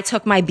know, I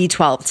took my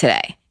B12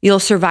 today. You'll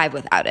survive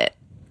without it.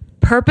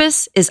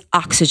 Purpose is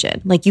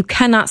oxygen. Like, you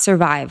cannot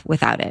survive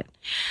without it.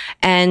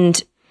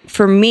 And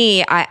for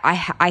me,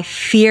 I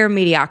fear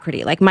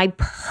mediocrity. Like, my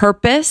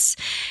purpose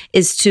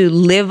is to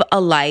live a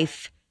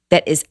life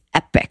that is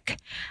epic.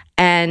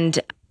 And,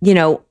 you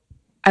know,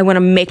 I want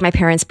to make my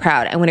parents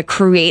proud. I want to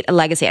create a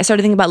legacy. I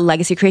started thinking about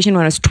legacy creation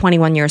when I was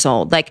 21 years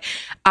old. Like,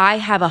 I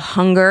have a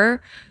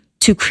hunger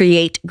to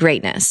create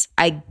greatness.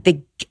 I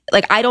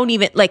don't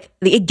even, like,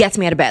 it gets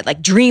me out of bed.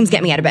 Like, dreams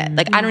get me out of bed.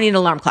 Like, I don't need an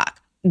alarm clock.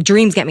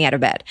 Dreams get me out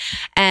of bed.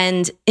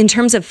 And in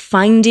terms of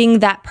finding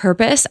that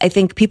purpose, I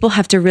think people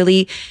have to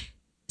really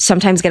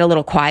sometimes get a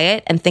little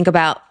quiet and think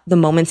about the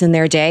moments in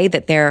their day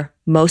that they're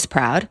most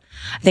proud.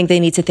 I think they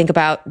need to think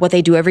about what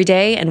they do every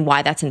day and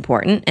why that's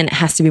important. And it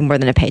has to be more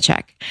than a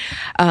paycheck.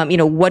 You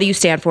know, what do you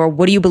stand for?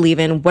 What do you believe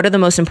in? What are the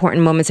most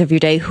important moments of your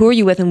day? Who are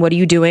you with and what are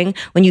you doing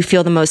when you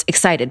feel the most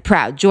excited,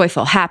 proud,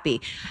 joyful,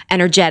 happy,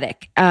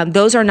 energetic?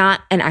 Those are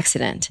not an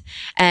accident.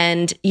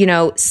 And, you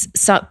know,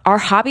 so our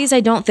hobbies,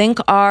 I don't think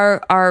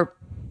are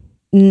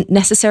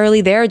necessarily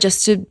there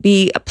just to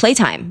be a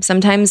playtime.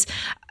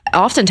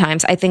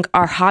 Oftentimes, I think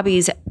our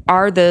hobbies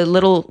are the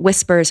little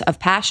whispers of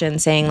passion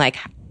saying, like,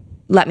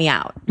 let me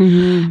out.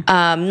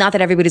 Not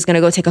that everybody's going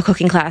to go take a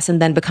cooking class and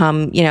then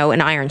become, you know,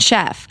 an Iron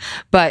Chef,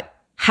 but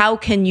how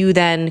can you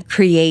then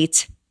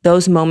create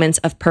those moments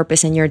of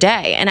purpose in your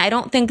day? And I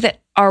don't think that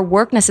our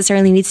work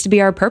necessarily needs to be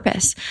our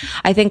purpose.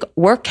 I think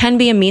work can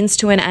be a means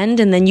to an end,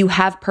 and then you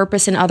have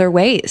purpose in other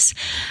ways.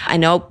 I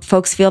know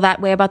folks feel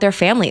that way about their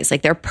families.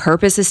 Like, their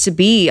purpose is to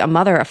be a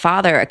mother, a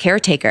father, a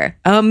caretaker.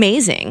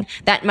 Amazing.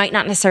 That might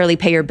not necessarily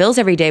pay your bills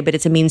every day, but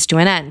it's a means to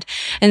an end.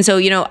 And so,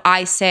 you know,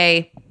 I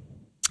say,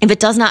 if it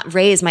does not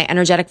raise my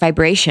energetic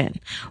vibration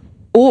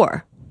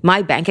or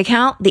my bank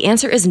account, the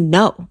answer is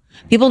no.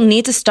 People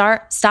need to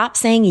stop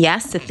saying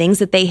yes to things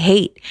that they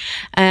hate.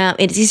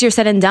 It's easier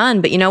said than done,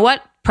 but you know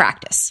what?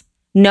 Practice.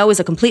 No is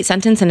a complete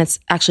sentence, and it's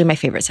actually my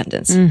favorite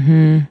sentence.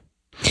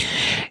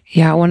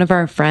 Yeah, one of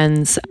our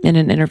friends in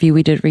an interview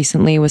we did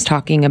recently was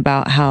talking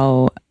about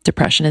how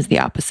depression is the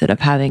opposite of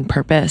having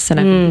purpose. And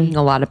I'm thinking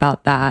a lot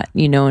about that,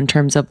 you know, in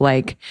terms of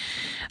like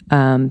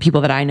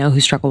people that I know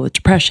who struggle with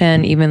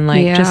depression, even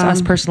like just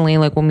us personally,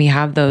 like when we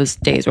have those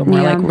days when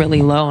we're like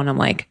really low, and I'm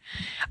like,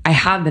 I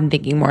have been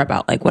thinking more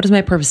about like, what is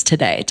my purpose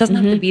today? It doesn't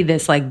have to be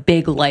this like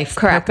big life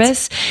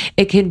purpose.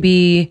 It can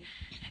be,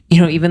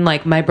 you know, even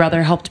like my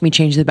brother helped me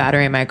change the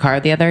battery in my car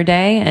the other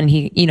day, and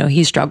he, you know,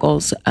 he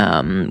struggles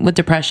with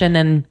depression,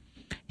 and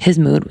his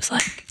mood was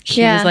like,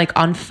 he was like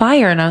on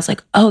fire. And I was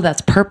like, oh,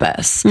 that's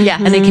purpose. Yeah.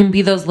 And it can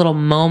be those little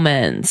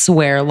moments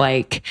where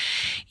like,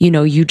 you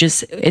know,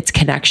 it's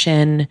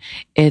connection.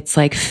 It's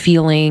like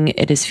feeling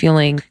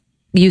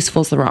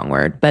useful is the wrong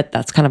word, but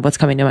that's kind of what's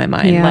coming to my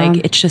mind. Yeah.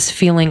 Like, it's just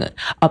feeling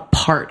a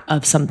part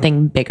of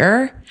something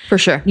bigger. For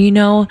sure. You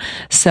know?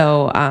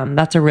 So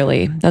that's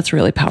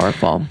really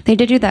powerful. They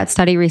did do that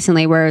study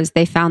recently where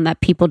they found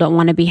that people don't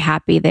want to be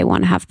happy. They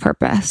want to have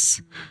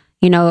purpose.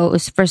 You know, it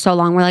was for so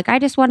long, we're like, I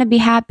just want to be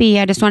happy.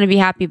 I just want to be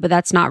happy. But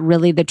that's not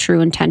really the true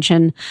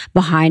intention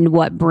behind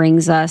what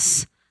brings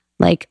us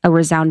like a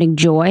resounding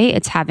joy.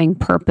 It's having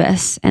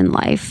purpose in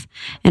life.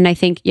 And I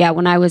think,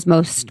 when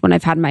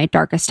I've had my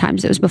darkest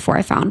times, it was before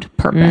I found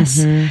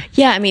purpose.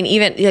 Yeah. I mean,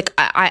 even like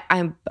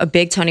I'm a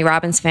big Tony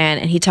Robbins fan,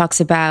 and he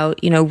talks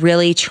about, you know,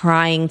 really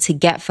trying to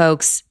get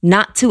folks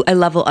not to a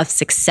level of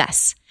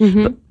success,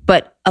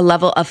 but a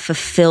level of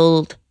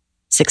fulfilled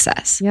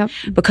success. Yep.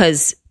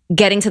 Because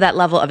getting to that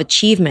level of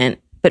achievement,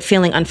 but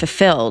feeling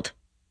unfulfilled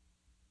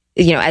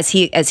as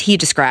he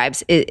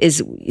describes,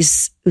 is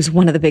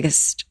one of the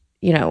biggest,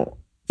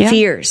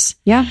 fears.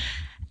 Yeah.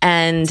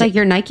 And it's like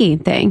your Nike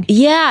thing.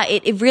 Yeah,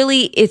 it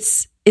really,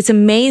 it's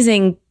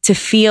amazing to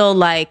feel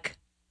like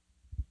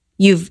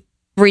you've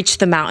reached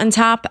the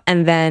mountaintop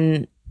and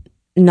then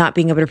not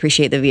being able to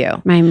appreciate the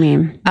view. I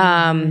mean,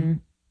 and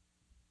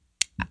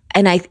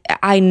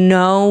I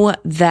know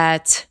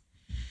that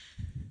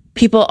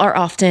people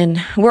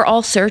we're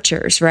all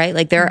searchers, right?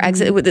 Like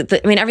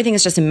everything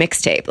is just a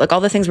mixtape. Like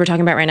all the things we're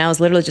talking about right now is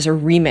literally just a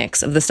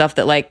remix of the stuff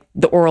that like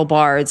the oral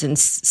bards and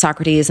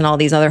Socrates and all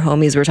these other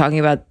homies were talking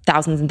about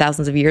thousands and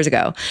thousands of years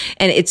ago.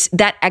 And it's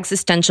that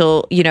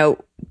existential,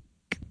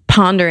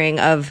 pondering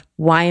of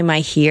why am I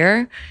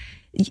here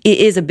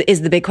is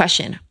the big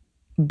question.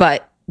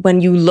 But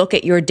when you look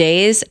at your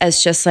days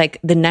as just like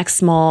the next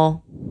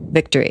small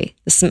victory,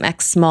 the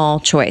next small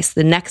choice,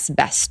 the next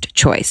best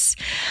choice,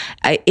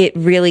 it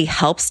really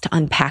helps to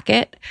unpack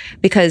it.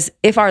 Because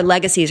if our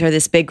legacies are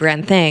this big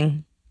grand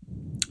thing,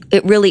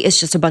 it really is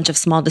just a bunch of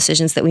small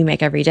decisions that we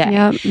make every day.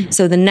 Yep.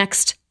 So the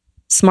next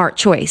smart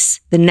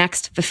choice, the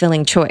next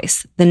fulfilling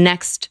choice, the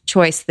next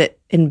choice that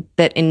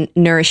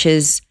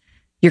nourishes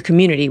your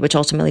community, which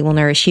ultimately will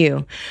nourish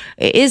you,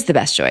 is the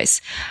best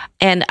choice.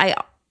 And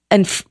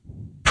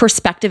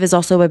perspective is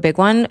also a big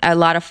one. A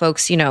lot of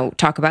folks,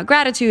 talk about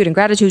gratitude and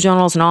gratitude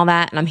journals and all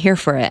that, and I'm here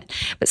for it.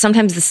 But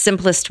sometimes the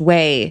simplest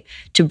way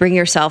to bring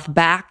yourself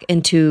back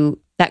into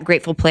that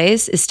grateful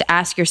place is to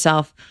ask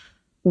yourself,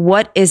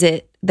 what is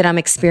it that I'm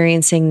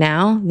experiencing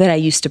now that I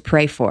used to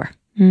pray for?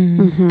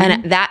 Mm-hmm.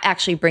 And that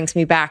actually brings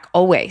me back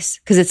always,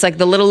 because it's like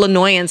the little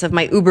annoyance of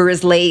my Uber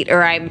is late,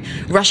 or I'm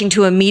rushing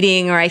to a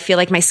meeting, or I feel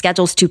like my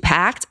schedule's too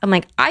packed. I'm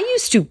like, I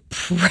used to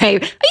pray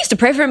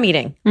for a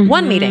meeting,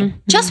 one meeting,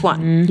 just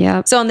one.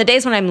 Yeah. So on the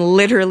days when I'm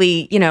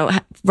literally,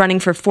 running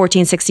for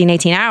 14, 16,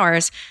 18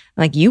 hours,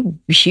 I'm like, you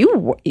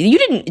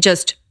didn't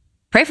just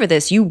pray for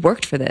this, you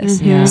worked for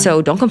this. Yeah.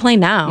 So don't complain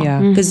now, Yeah.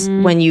 because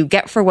when you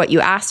get for what you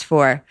asked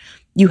for,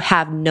 you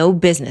have no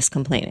business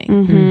complaining.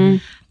 Mm-hmm.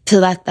 So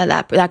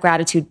that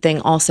gratitude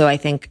thing also, I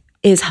think,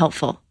 is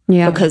helpful.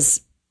 Yeah.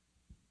 Because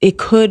it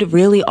could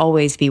really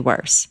always be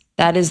worse.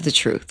 That is the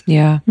truth.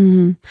 Yeah.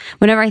 Mm-hmm.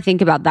 Whenever I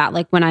think about that,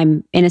 like when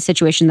I'm in a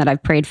situation that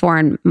I've prayed for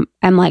and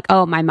I'm like,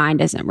 oh, my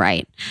mind isn't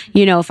right.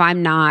 If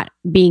I'm not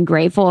being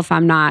grateful, if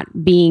I'm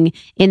not being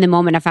in the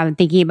moment, if I'm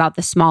thinking about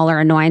the smaller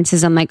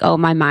annoyances, I'm like, oh,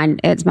 my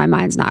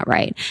mind's not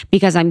right,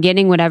 because I'm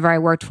getting whatever I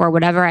worked for,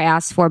 whatever I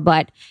asked for,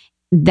 but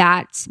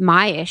that's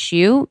my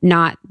issue,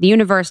 not the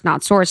universe,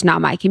 not source, not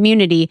my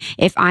community,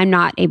 if I'm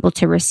not able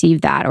to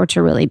receive that or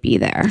to really be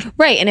there.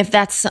 Right. And if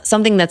that's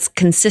something that's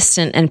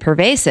consistent and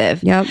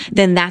pervasive,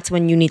 then that's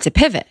when you need to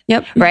pivot.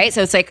 Yep. Right.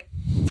 So it's like,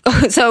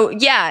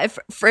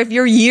 if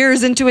you're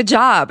years into a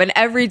job and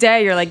every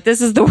day you're like,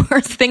 this is the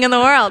worst thing in the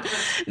world,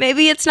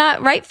 maybe it's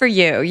not right for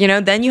you,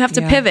 then you have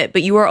to pivot,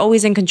 but you are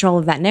always in control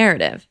of that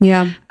narrative.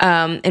 Yeah.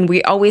 And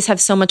we always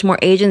have so much more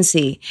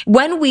agency.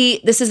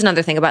 This is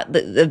another thing about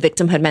the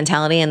victimhood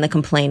mentality and the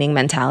complaining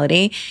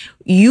mentality.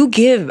 You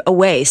give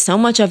away so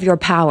much of your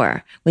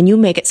power when you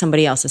make it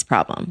somebody else's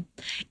problem.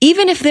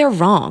 Even if they're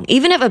wrong,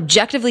 even if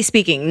objectively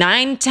speaking,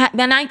 9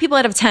 people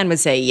out of 10 would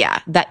say,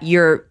 yeah, that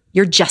you're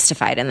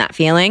justified in that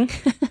feeling.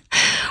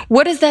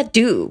 What does that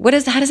do? How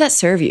does that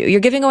serve you? You're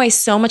giving away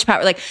so much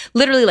power, like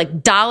literally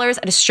like dollars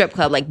at a strip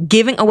club, like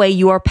giving away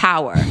your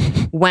power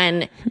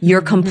when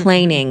you're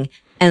complaining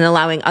and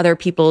allowing other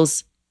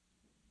people's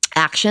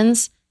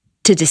actions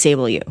to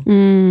disable you.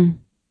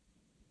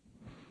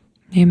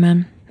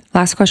 Amen.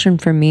 Last question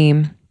for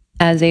me.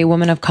 As a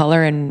woman of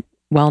color in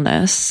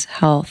wellness,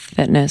 health,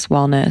 fitness,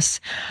 wellness,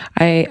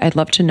 I'd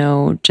love to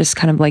know just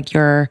kind of like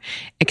your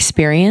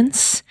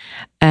experience.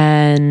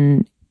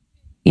 And,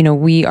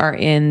 we are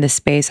in the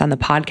space on the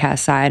podcast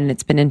side, and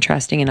it's been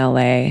interesting in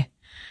LA.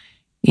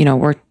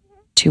 We're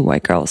 2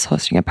 white girls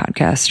hosting a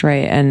podcast,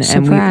 right? And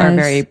we are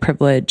very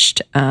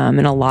privileged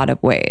in a lot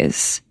of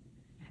ways.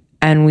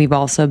 And we've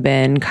also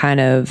been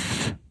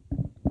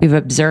we've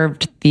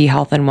observed the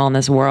health and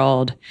wellness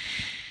world.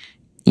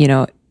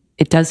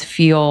 It does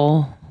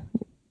feel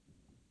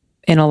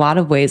in a lot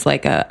of ways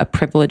like a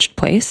privileged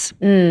place.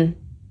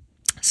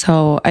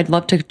 So I'd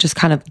love to just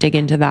kind of dig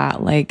into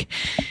that. Like,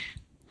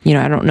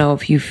 I don't know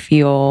if you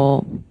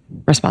feel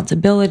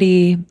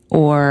responsibility,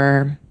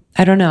 or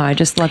I don't know. I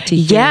just love to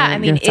hear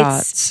your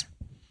thoughts.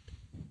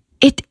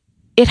 It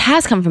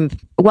has come from,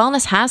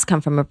 wellness has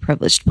come from a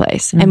privileged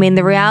place. I mean,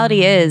 the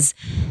reality is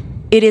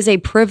it is a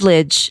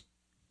privilege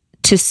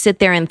to sit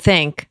there and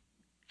think,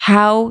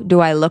 how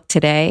do I look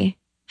today?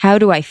 How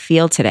do I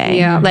feel today?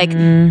 Yeah. Like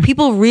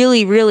people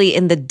really, really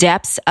in the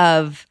depths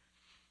of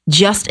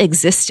just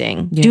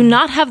existing do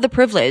not have the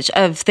privilege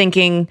of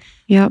thinking,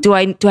 do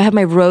I have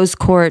my rose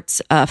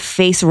quartz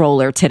face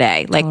roller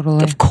today? Like,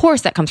 of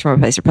course that comes from a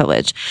place of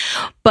privilege,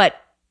 but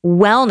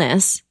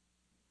wellness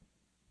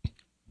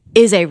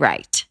is a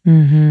right.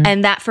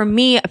 And that for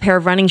me, a pair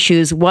of running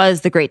shoes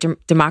was the great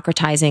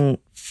democratizing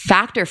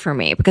factor for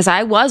me, because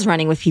I was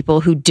running with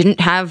people who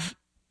didn't have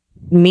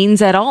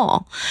means at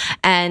all.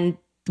 And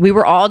we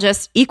were all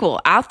just equal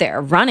out there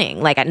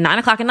running like at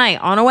 9:00 at night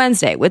on a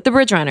Wednesday with the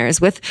bridge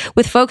runners, with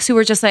folks who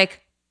were just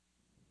like,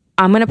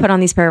 I'm going to put on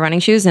these pair of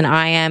running shoes and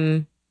I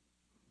am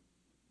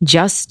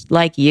just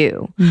like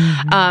you.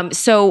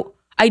 So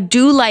I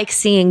do like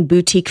seeing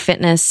boutique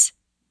fitness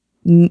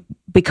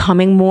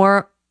becoming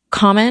more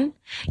common.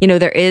 You know,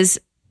 there is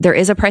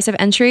a price of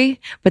entry,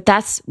 but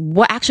that's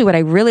what I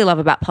really love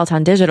about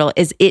Peloton Digital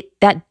is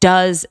that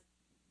does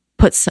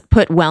put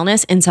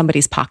wellness in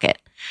somebody's pocket.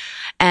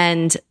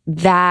 And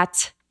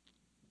that,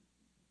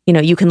 you know,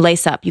 you can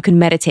lace up, you can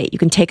meditate, you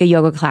can take a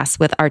yoga class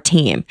with our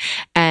team.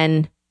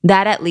 And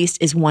that at least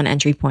is one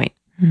entry point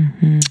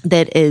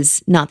that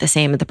is not the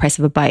same at the price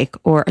of a bike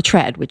or a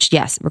tread, which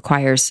yes,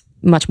 requires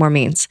much more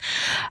means.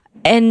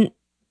 And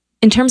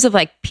in terms of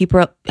like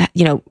people,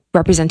 you know,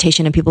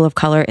 representation and people of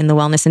color in the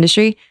wellness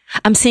industry,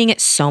 I'm seeing it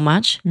so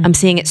much. I'm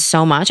seeing it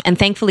so much. And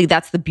thankfully,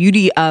 that's the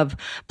beauty of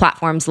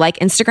platforms like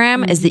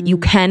Instagram is that you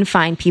can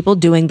find people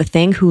doing the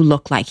thing who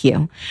look like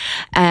you.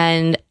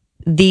 And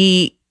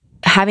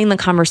having the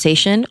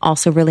conversation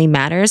also really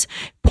matters,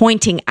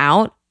 pointing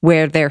out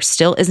where there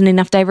still isn't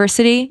enough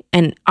diversity.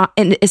 And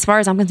as far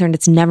as I'm concerned,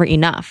 it's never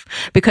enough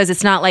because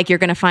it's not like you're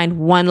going to find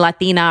one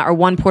Latina or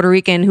one Puerto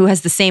Rican who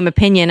has the same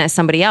opinion as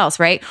somebody else,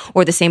 right?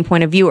 Or the same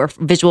point of view or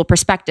visual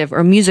perspective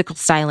or musical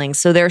styling.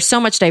 So there's so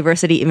much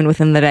diversity even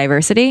within the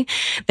diversity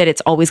that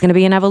it's always going to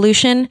be an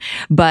evolution,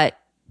 but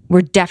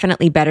we're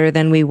definitely better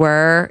than we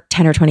were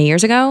 10 or 20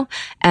 years ago.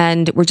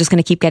 And we're just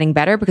going to keep getting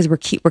better because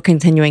we're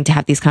continuing to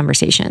have these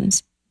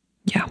conversations.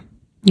 Yeah.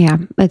 Yeah,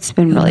 it's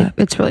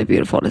really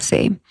beautiful to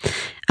see.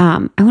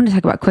 I want to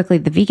talk about quickly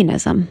the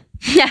veganism.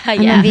 I'm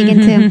a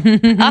vegan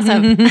too.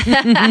 Awesome.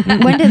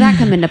 When did that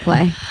come into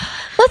play?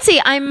 Let's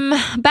see. I'm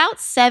about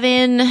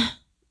 7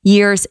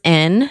 years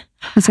in.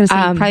 I was going to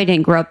say, you probably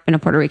didn't grow up in a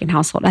Puerto Rican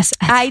household.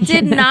 I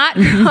did not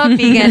grow up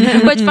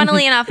vegan, which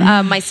funnily enough,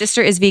 my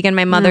sister is vegan.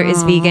 My mother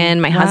is vegan.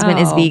 My husband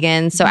is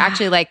vegan. So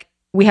actually like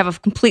we have a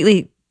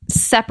completely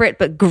separate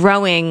but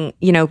growing,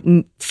 you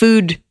know,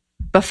 food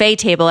buffet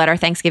table at our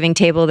Thanksgiving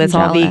table that's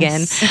all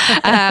vegan.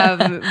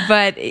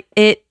 But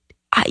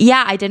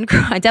I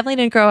definitely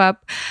didn't grow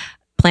up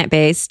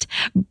plant-based,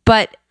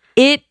 but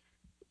it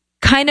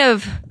kind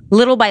of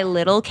little by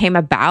little came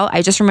about.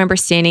 I just remember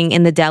standing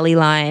in the deli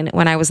line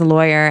when I was a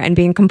lawyer and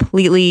being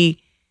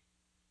completely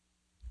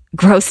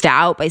grossed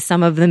out by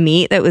some of the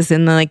meat that was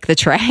in the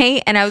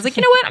tray. And I was like,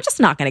 you know what? I'm just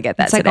not going to get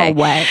that today. It's like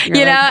all wet. You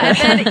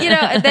know,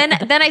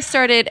 and then I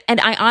started,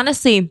 and I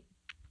honestly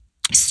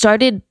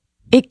started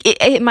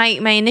my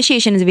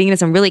initiation into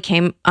veganism really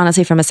came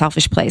honestly from a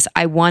selfish place.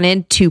 I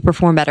wanted to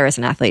perform better as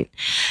an athlete.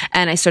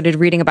 And I started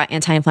reading about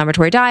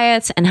anti-inflammatory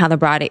diets and how the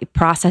body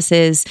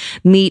processes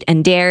meat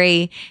and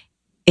dairy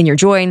in your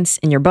joints,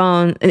 in your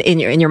bone,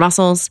 in your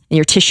muscles, in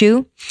your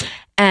tissue.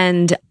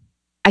 And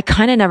I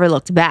kind of never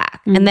looked back.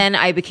 And then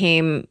I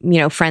became, you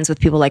know, friends with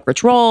people like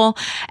Rich Roll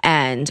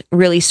and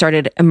really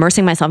started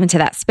immersing myself into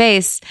that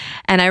space.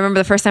 And I remember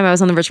the first time I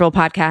was on the Rich Roll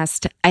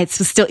podcast, I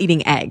was still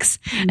eating eggs.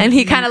 And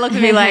he kind of looked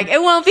at me like,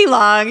 it won't be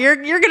long. You're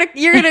gonna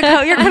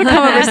come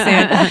over soon.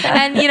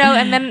 And, you know,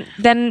 and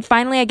then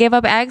finally I gave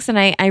up eggs and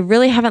I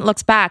really haven't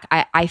looked back.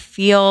 I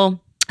feel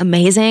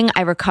amazing.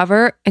 I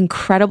recover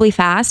incredibly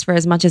fast for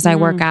as much as I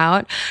work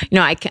out. You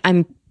know,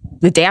 I'm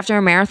the day after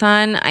a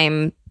marathon,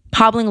 I'm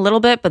hobbling a little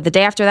bit, but the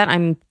day after that,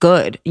 I'm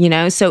good, you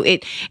know? So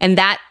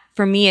that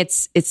for me,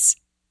 it's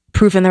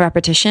proof in the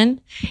repetition,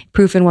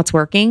 proof in what's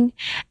working,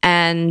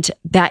 and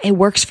that it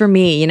works for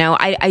me. You know,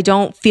 I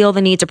don't feel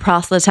the need to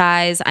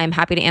proselytize. I'm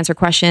happy to answer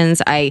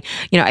questions. I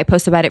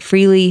post about it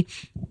freely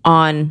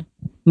on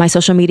my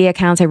social media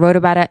accounts. I wrote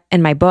about it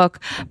in my book,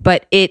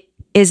 but it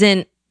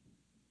isn't,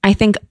 I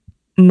think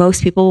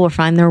most people will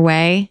find their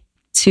way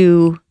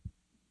to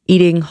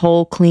eating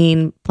whole,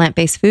 clean,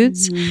 plant-based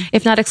foods,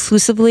 if not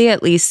exclusively,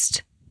 at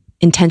least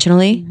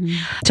intentionally.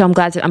 So I'm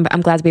glad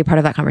to be a part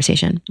of that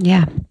conversation.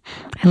 Yeah,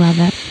 I love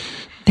it.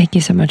 Thank you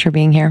so much for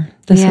being here.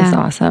 This is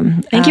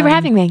awesome. Thank you for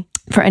having me.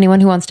 For anyone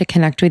who wants to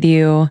connect with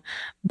you,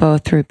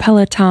 both through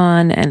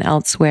Peloton and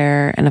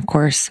elsewhere, and of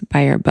course,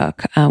 buy your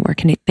book, where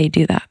can they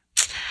do that?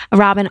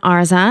 Robin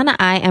Arzon.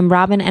 I am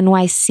Robin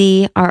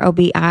NYC,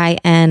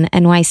 ROBIN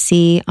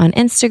NYC on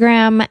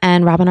Instagram,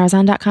 and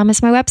robinarzon.com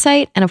is my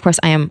website. And of course,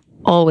 I am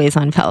always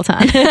on Peloton.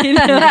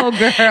 No,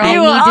 girl.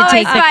 You will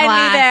always find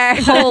me there.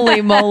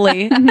 Holy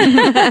moly.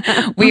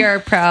 We are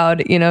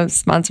proud,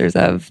 sponsors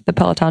of the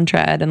Peloton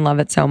Tread and love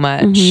it so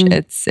much. Mm-hmm.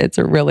 It's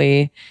a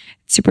really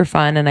super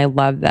fun, and I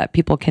love that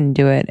people can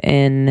do it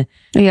in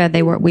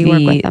we work with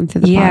them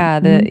through the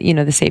pod.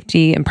 The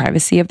safety and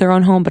privacy of their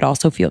own home, but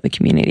also feel the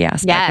community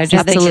aspect. Yes,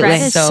 absolutely. The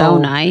tread is so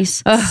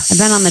nice. I've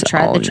been on the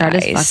tread. The tread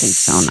is fucking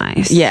so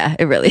nice. Yeah,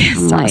 it really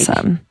is. It's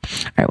awesome.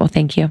 All right, well,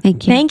 thank you.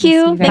 Thank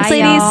you. Thanks,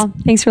 ladies. Y'all.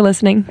 Thanks for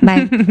listening.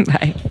 Bye.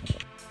 Bye.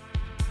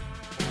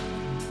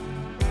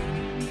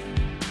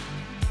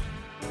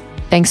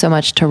 Thanks so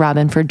much to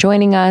Robin for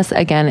joining us.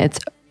 Again, it's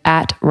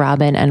at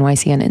Robin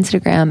NYC on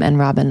Instagram and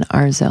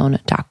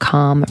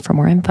robinarzon.com for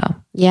more info.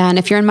 Yeah. And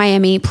if you're in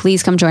Miami,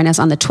 please come join us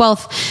on the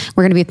 12th.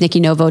 We're going to be with Nikki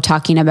Novo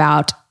talking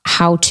about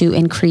how to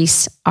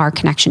increase our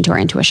connection to our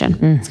intuition.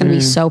 It's going to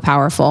be so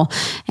powerful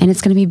and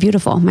it's going to be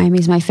beautiful.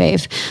 Miami's my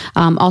fave.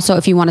 Also,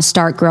 if you want to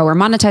start, grow, or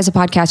monetize a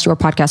podcast, Your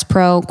Podcast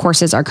Pro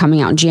courses are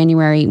coming out in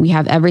January. We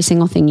have every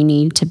single thing you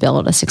need to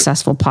build a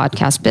successful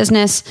podcast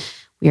business.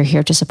 We are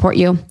here to support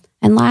you.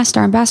 And last,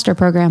 our ambassador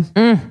program.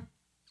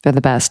 They're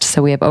the best.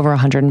 So we have over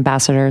 100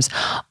 ambassadors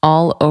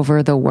all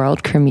over the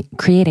world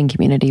creating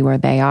community where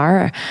they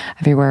are,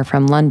 everywhere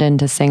from London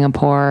to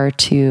Singapore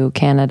to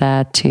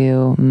Canada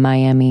to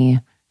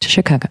Miami to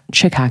Chicago.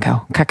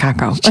 New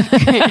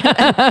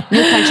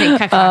country,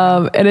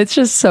 Chicago. And it's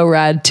just so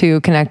rad to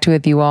connect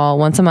with you all.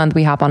 Once a month,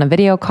 we hop on a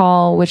video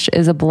call, which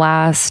is a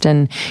blast.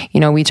 And,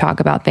 we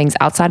talk about things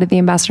outside of the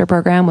ambassador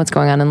program, what's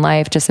going on in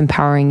life, just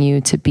empowering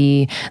you to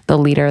be the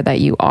leader that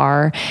you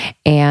are.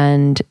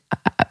 And,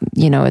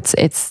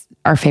 it's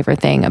our favorite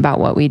thing about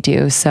what we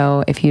do.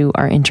 So if you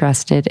are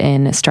interested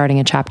in starting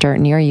a chapter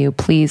near you,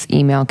 please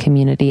email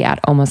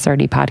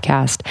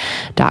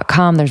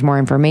community@almost30podcast.com. There's more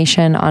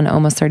information on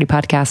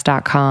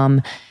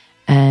almost30podcast.com.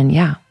 And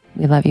yeah,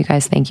 we love you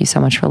guys. Thank you so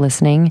much for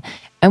listening.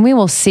 And we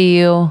will see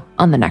you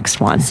on the next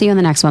one. See you on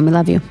the next one. We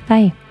love you.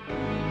 Bye.